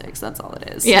politics. That's all it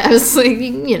is. Yeah, it's like,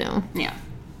 you know. Yeah.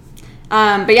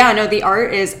 But yeah, no, the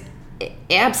art is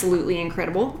absolutely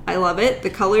incredible. I love it. The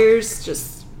colors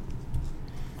just...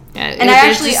 Yeah, and I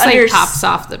actually just, pops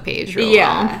off the page real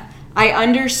well. I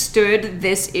understood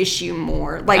this issue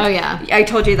more. Like, I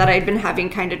told you that I'd been having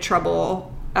kind of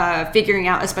trouble figuring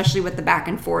out, especially with the back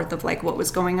and forth of like what was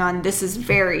going on. This is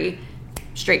very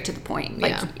straight to the point.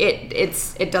 Like Yeah.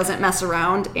 it doesn't mess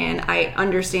around, and I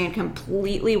understand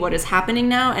completely what is happening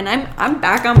now, and I'm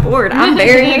back on board. I'm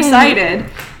very excited.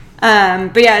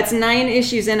 But yeah, it's 9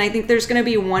 issues in. I think there's going to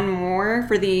be one more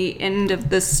for the end of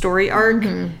this story arc.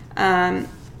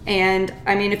 And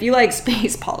I mean, if you like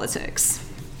space politics,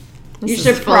 you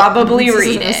should probably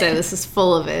read it. This is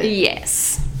full of it.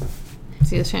 Yes.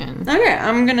 See the chin. Okay,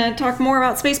 I'm going to talk more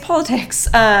about space politics.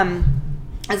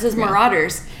 This is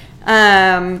Marauders.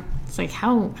 It's like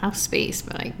how space,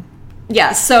 but I.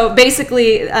 Yeah, so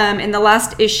basically, in the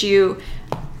last issue,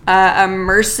 a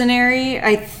mercenary,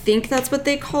 I think that's what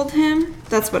they called him.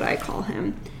 That's what I call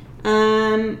him.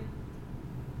 An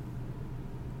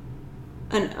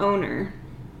owner.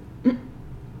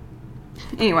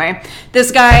 Anyway, this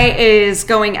guy is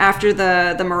going after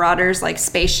the Marauders, like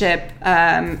spaceship.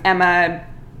 Emma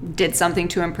did something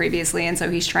to him previously, and so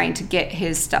he's trying to get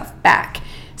his stuff back.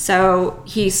 So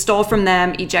he stole from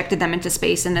them, ejected them into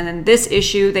space, and then in this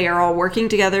issue, they are all working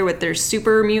together with their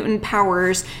super mutant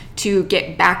powers to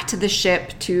get back to the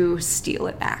ship to steal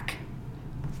it back.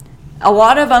 A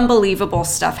lot of unbelievable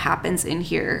stuff happens in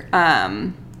here,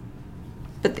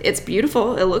 but it's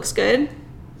beautiful. It looks good.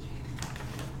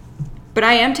 But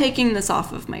I am taking this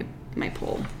off of my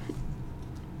poll.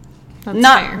 That's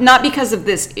fair. Not because of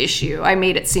this issue. I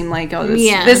made it seem like,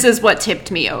 this is what tipped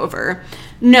me over.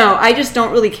 No, I just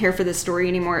don't really care for this story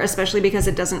anymore, especially because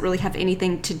it doesn't really have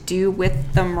anything to do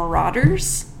with the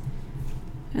Marauders.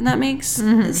 And that makes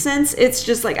sense. It's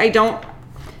just like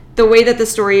the way that the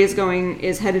story is going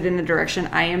is headed in a direction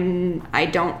I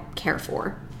don't care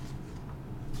for.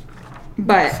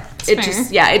 But it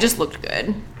just looked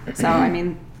good. So I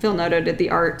mean, Phil Noto did the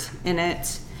art in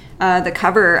it. The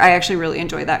cover, I actually really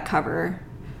enjoy that cover.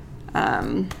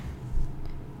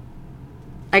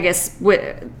 I guess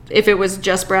if it was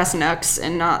just brass knucks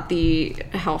and not the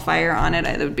Hellfire on it,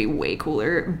 it would be way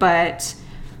cooler. But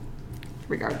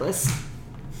regardless,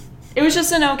 it was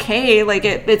just an okay. Like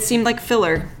it seemed like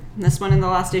filler. This one in the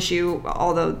last issue,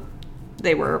 although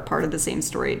they were part of the same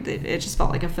story, it just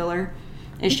felt like a filler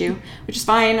issue, which is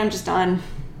fine. I'm just done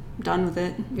with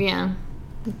it. Yeah,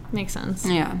 makes sense.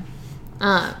 Yeah.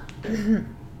 All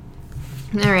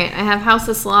right, I have House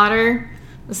of Slaughter.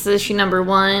 This is issue number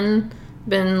 1.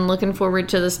 Been looking forward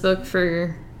to this book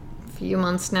for a few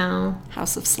months now.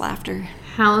 House of Slaughter.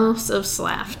 House of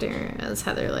Slaughter, as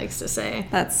Heather likes to say.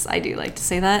 I do like to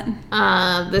say that.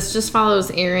 This just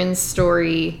follows Aaron's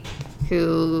story,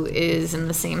 who is in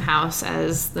the same house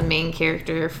as the main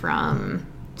character from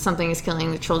Something is Killing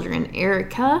the Children,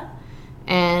 Erica.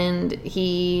 And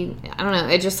I don't know,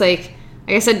 it just like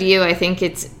I said to you, I think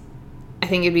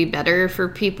it'd be better for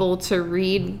people to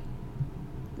read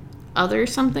other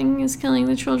Something is Killing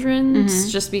the Children,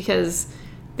 just because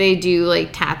they do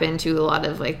like tap into a lot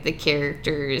of like the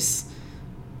characters'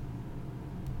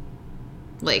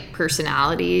 like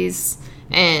personalities,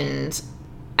 and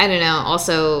I don't know,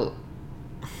 also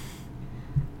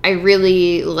I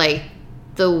really like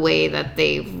the way that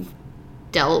they've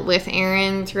dealt with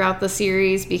Aaron throughout the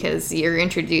series, because you're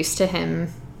introduced to him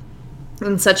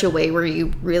in such a way where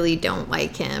you really don't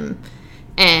like him,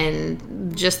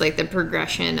 and just like the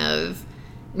progression of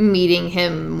meeting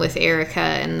him with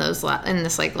Erica in this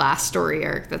like last story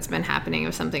arc that's been happening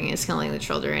of Something is Killing the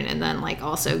Children, and then like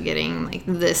also getting like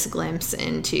this glimpse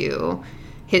into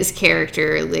his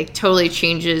character like totally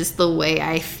changes the way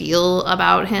I feel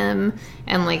about him.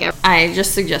 And like I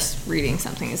just suggest reading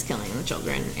Something is Killing the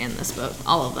Children and this book,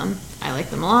 all of them. I like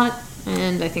them a lot,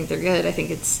 and I think they're good. I think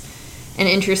it's an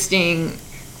interesting,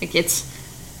 like, it's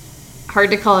hard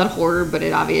to call it horror, but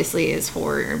it obviously is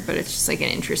horror, but it's just like an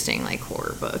interesting like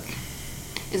horror book.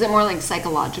 Is it more like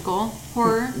psychological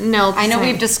horror? No, I know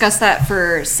we've discussed that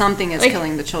for Something is like,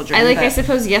 Killing the Children. I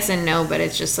suppose yes and no, but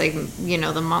it's just like, you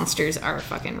know, the monsters are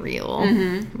fucking real,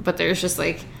 but there's just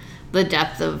like the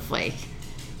depth of like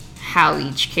how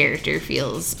each character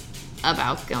feels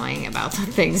about going about the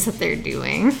things that they're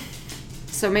doing.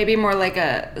 So maybe more like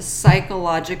a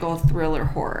psychological thriller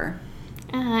horror.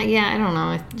 Yeah, I don't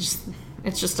know.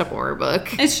 It's just a horror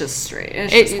book. It's just straight.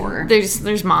 It's just horror.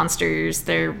 There's monsters.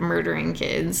 They're murdering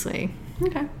kids. Like,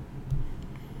 okay,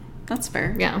 that's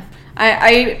fair. Yeah,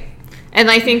 And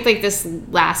I think like this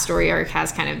last story arc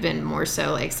has kind of been more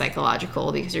so like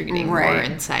psychological, because you're getting more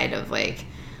inside of like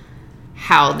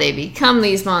how they become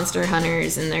these monster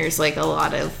hunters, and there's like a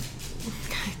lot of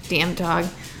damn dog.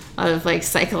 Of like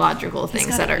psychological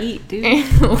things that are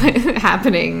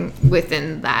happening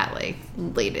within that like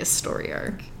latest story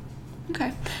arc.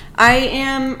 Okay.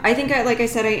 I think like I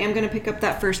said, I am going to pick up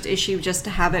that first issue just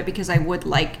to have it, because I would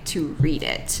like to read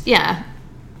it. Yeah.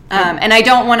 And I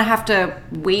don't want to have to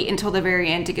wait until the very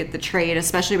end to get the trade,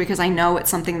 especially because I know it's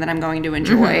something that I'm going to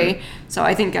enjoy. So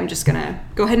I think I'm just going to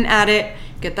go ahead and add it,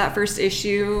 get that first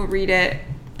issue, read it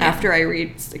after I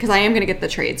read, because I am going to get the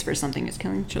trades for Something is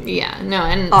Killing Children. Yeah, no,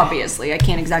 and obviously I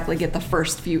can't exactly get the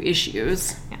first few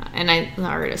issues. Yeah, and the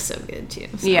art is so good too.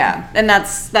 So. Yeah, and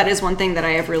that is one thing that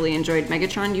I have really enjoyed.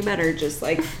 Megatron, you better just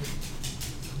like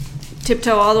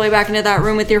tiptoe all the way back into that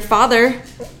room with your father.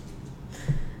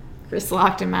 Chris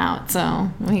locked him out, so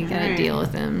we gotta deal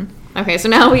with him. Okay, so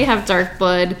now we have Dark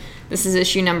Blood. This is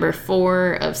issue number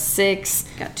 4 of 6.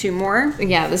 Got 2 more.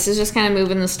 Yeah, this is just kind of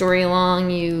moving the story along.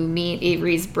 You meet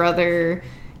Avery's brother.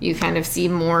 You kind of see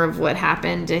more of what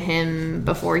happened to him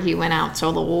before he went out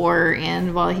to the war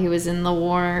and while he was in the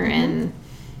war. And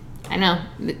I know,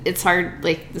 it's hard.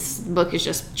 Like, this book is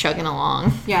just chugging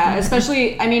along. Yeah,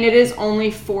 especially, I mean, it is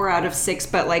only 4 out of 6,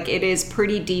 but, like, it is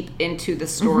pretty deep into the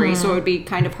story. So it would be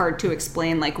kind of hard to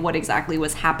explain, like, what exactly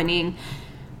was happening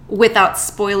without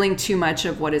spoiling too much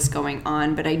of what is going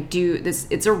on. But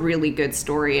it's a really good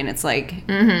story, and it's, like...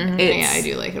 Yeah, I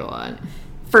do like it a lot.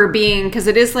 For being... Because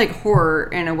it is, like, horror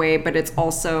in a way, but it's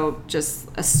also just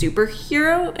a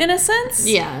superhero in a sense.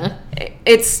 Yeah.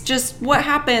 It's just what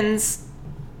happens...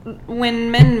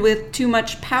 when men with too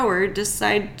much power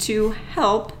decide to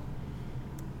help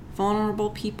vulnerable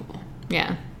people.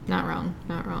 Yeah, not wrong,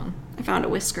 not wrong. I found a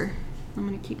whisker. I'm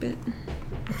going to keep it.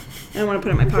 I don't want to put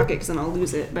it in my pocket because then I'll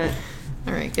lose it, but...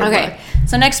 All right, good luck.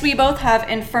 So next we both have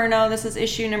Inferno. This is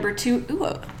issue number 2.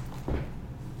 Ooh.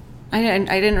 I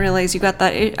didn't realize you got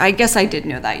that. I guess I did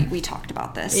know that. We talked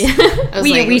about this. Yeah.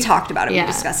 We talked about it. Yeah. We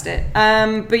discussed it.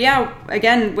 But yeah,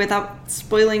 again, without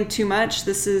spoiling too much,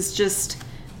 this is just...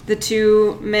 the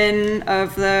 2 men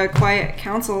of the Quiet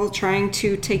Council trying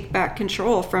to take back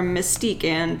control from Mystique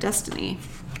and Destiny.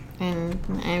 And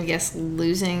I guess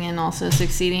losing and also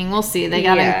succeeding. We'll see. They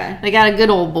got a good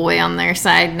old boy on their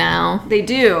side now. They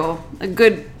do. A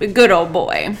good old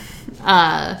boy.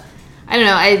 I don't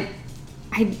know.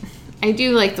 I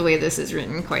do like the way this is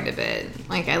written quite a bit.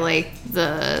 Like, I like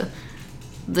the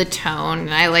tone,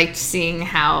 and I liked seeing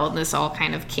how this all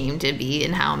kind of came to be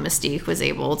and how Mystique was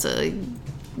able to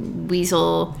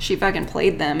weasel. She fucking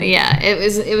played them. Yeah,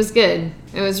 it was good.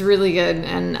 It was really good,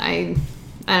 and I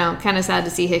don't know, kind of sad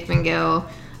to see Hickman go.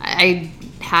 I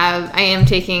am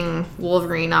taking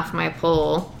Wolverine off my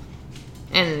pull,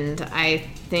 and I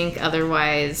think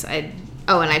otherwise and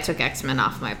I took X-Men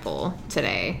off my pull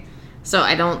today. So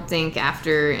I don't think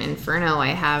after Inferno I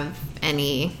have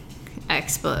any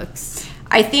X books.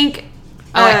 I think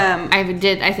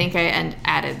I think I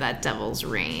added that Devil's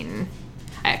Reign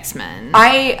X-Men.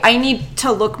 I need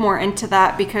to look more into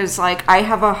that because, like, I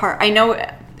have a hard... I know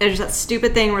there's that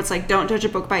stupid thing where it's like, don't judge a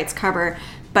book by its cover,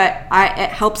 but it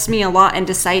helps me a lot in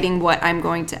deciding what I'm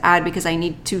going to add because I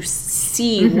need to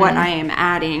see what I am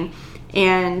adding.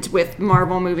 And with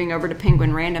Marvel moving over to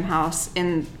Penguin Random House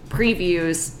in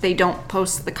previews, they don't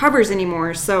post the covers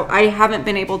anymore, so I haven't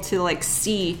been able to, like,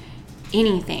 see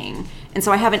anything. And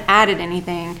so I haven't added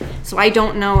anything, so I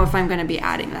don't know if I'm going to be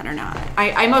adding that or not.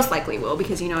 I most likely will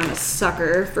because, you know, I'm a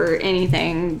sucker for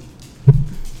anything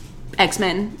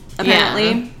X-Men,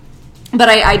 apparently. Yeah. But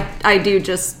I do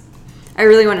just... I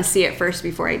really want to see it first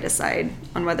before I decide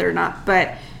on whether or not.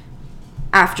 But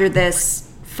after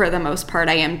this, for the most part,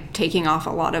 I am taking off a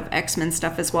lot of X-Men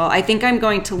stuff as well. I think I'm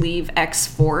going to leave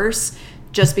X-Force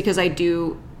just because I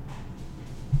do...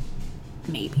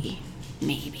 Maybe.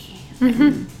 Maybe.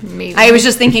 I was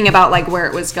just thinking about, like, where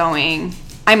it was going.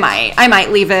 I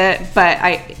might leave it, but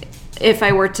if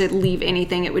I were to leave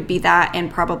anything, it would be that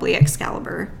and probably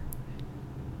Excalibur.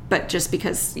 But just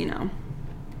because, you know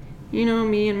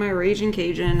me and my Raging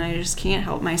Cajun, I just can't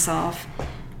help myself.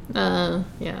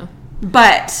 Yeah.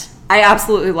 But I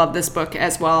absolutely love this book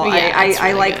as well. Yeah,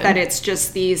 I like good. That it's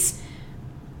just these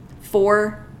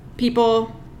 4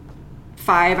 people,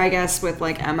 5, I guess, with,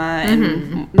 like, Emma,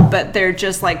 and but they're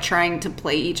just, like, trying to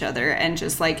play each other and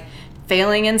just, like,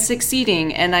 failing and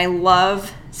succeeding. And I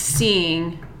love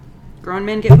seeing grown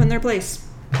men get put in their place.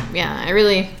 Yeah, I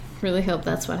really, really hope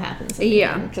that's what happens.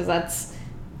 Yeah, because that's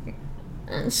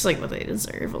just like what they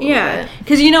deserve. A little bit.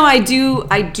 Because, you know, I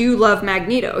do love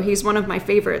Magneto. He's one of my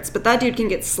favorites, but that dude can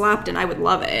get slapped, and I would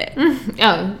love it.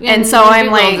 Yeah, and so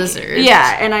I'm like, well-deserved.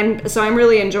 Yeah, and I'm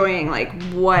really enjoying, like,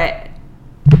 what.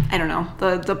 I don't know,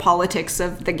 the politics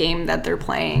of the game that they're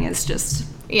playing is just...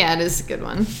 Yeah, it is a good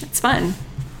one. It's fun.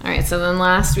 All right, so then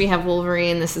last we have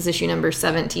Wolverine. This is issue number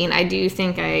 17. I do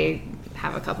think I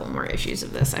have a couple more issues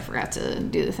of this. I forgot to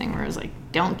do the thing where I was like,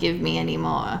 don't give me any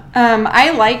more.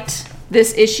 I liked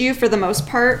this issue for the most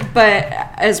part, but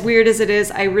as weird as it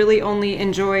is, I really only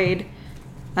enjoyed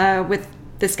with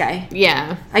This guy.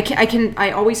 Yeah.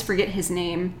 I always forget his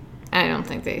name. I don't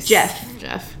think they...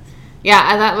 Jeff.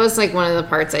 Yeah, that was like one of the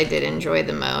parts I did enjoy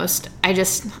the most. I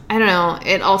don't know.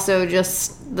 It also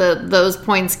just, those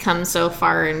points come so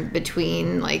far in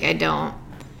between. Like, I don't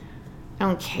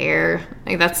care.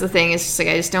 Like, that's the thing. It's just like,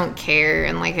 I just don't care.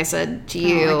 And like I said to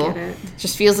you, I get it.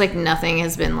 Just feels like nothing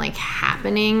has been like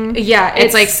happening. Yeah.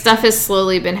 It's like stuff has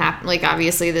slowly been happening. Like,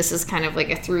 obviously this is kind of like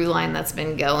a through line that's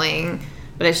been going,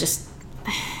 but it's just,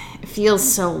 it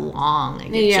feels so long.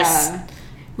 Like,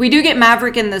 we do get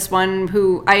Maverick in this one,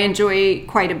 who I enjoy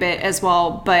quite a bit as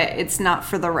well, but it's not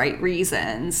for the right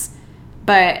reasons.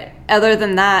 But other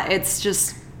than that, it's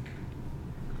just,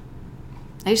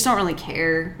 I just don't really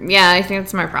care. Yeah, I think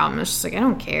that's my problem. It's just like, I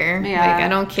don't care. Yeah. Like, I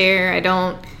don't care. I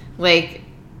don't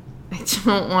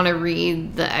want to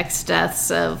read the X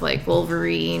deaths of like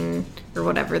Wolverine or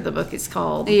whatever the book is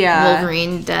called. Yeah.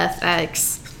 Wolverine Death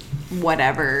X.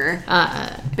 Whatever.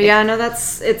 But yeah, no,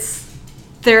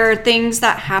 there are things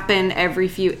that happen every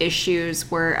few issues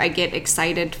where I get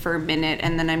excited for a minute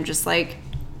and then I'm just like,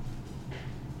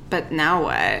 but now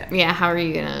what? Yeah, how are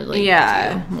you gonna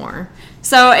do more?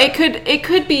 So it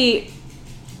could be,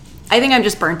 I think I'm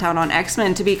just burnt out on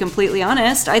X-Men, to be completely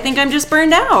honest. I think I'm just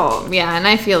burned out. Yeah, and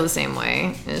I feel the same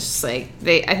way. It's just like,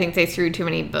 I think they threw too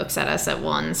many books at us at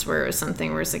once, where it was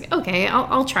something where it's like, okay,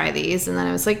 I'll try these, and then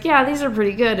it was like, yeah, these are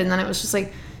pretty good, and then it was just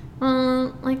like,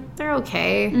 like, they're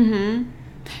okay. Mm-hmm.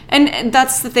 And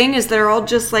that's the thing, is they're all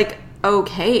just like,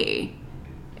 okay.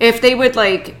 If they would,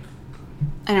 like,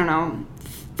 I don't know,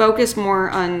 focus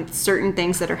more on certain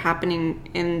things that are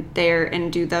happening in there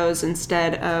and do those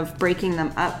instead of breaking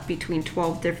them up between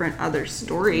 12 different other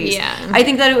stories. Yeah. I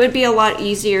think that it would be a lot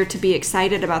easier to be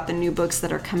excited about the new books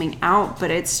that are coming out,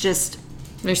 but it's just,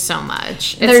 there's so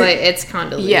much. It's like, it's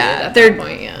convoluted at that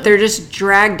point, yeah. They're just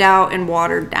dragged out and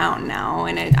watered down now,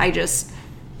 and I don't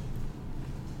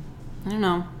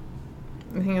know.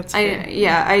 I think that's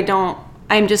fair.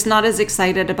 I'm just not as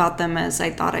excited about them as I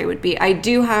thought I would be. I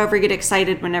do, however, get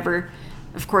excited whenever,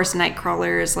 of course,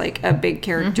 Nightcrawler is like a big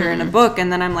character in a book,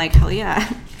 and then I'm like, hell yeah,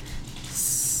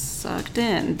 sucked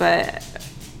in. But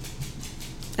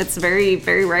it's very,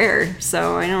 very rare,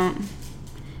 so I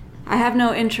have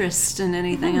no interest in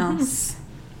anything else.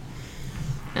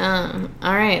 All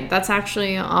right, that's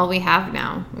actually all we have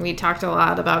now. We talked a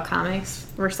lot about comics.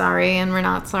 We're sorry and we're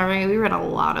not sorry. We read a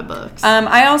lot of books.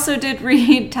 I also did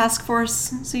read Task Force.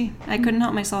 See, I couldn't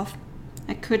help myself.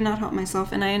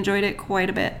 And I enjoyed it quite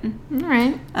a bit. All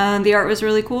right. The art was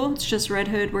really cool. It's just Red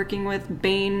Hood working with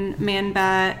Bane,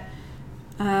 Man-Bat,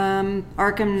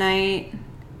 Arkham Knight,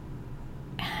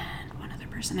 and one other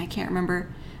person I can't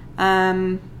remember.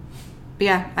 But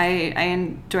yeah, I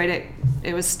enjoyed it.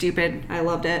 It was stupid. I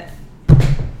loved it.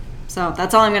 So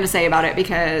that's all I'm going to say about it,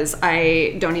 because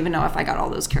I don't even know if I got all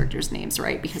those characters' names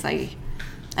right, because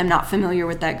I'm not familiar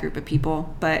with that group of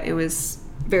people, but it was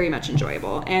very much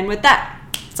enjoyable. And with that,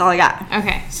 that's all I got.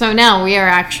 Okay, so now we are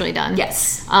actually done.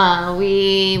 Yes.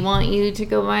 We want you to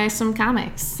go buy some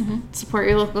comics. Mm-hmm. Support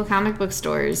your local comic book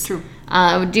stores. True.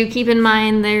 Do keep in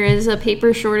mind there is a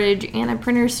paper shortage and a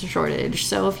printer shortage,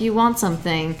 so if you want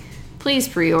something, please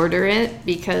pre-order it,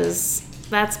 because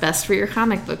that's best for your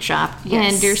comic book shop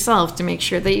and yourself to make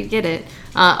sure that you get it.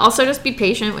 Also, just be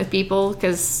patient with people,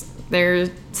 because there's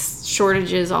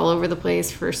shortages all over the place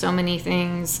for so many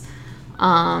things.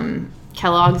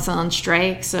 Kellogg's on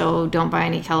strike, so don't buy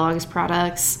any Kellogg's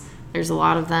products. There's a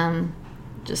lot of them.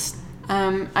 Just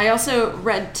I also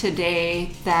read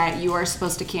today that you are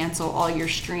supposed to cancel all your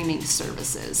streaming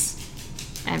services.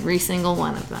 Every single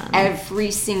one of them.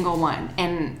 Every single one.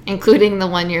 And including the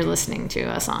one you're listening to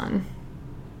us on.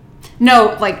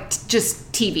 No, like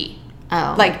just TV.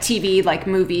 Oh. Like TV, like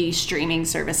movie streaming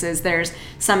services. There's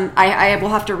some, I will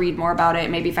have to read more about it.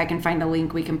 Maybe if I can find a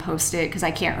link, we can post it, because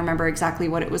I can't remember exactly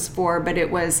what it was for, but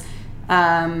it was,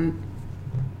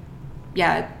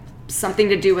 something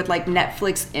to do with like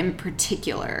Netflix in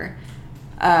particular.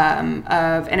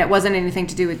 And it wasn't anything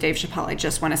to do with Dave Chappelle. I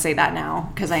just want to say that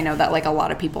now, because I know that like a lot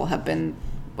of people have been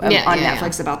on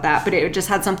Netflix about that, but it just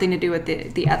had something to do with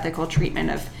the ethical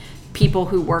treatment of people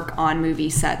who work on movie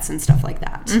sets and stuff like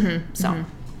that.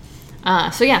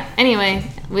 Mm-hmm, so yeah, anyway,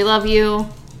 we love you.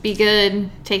 Be good.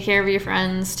 Take care of your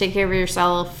friends. Take care of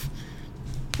yourself.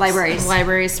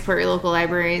 Libraries, support your local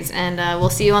libraries, and we'll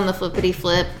see you on the flippity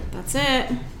flip. That's it.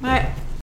 Bye.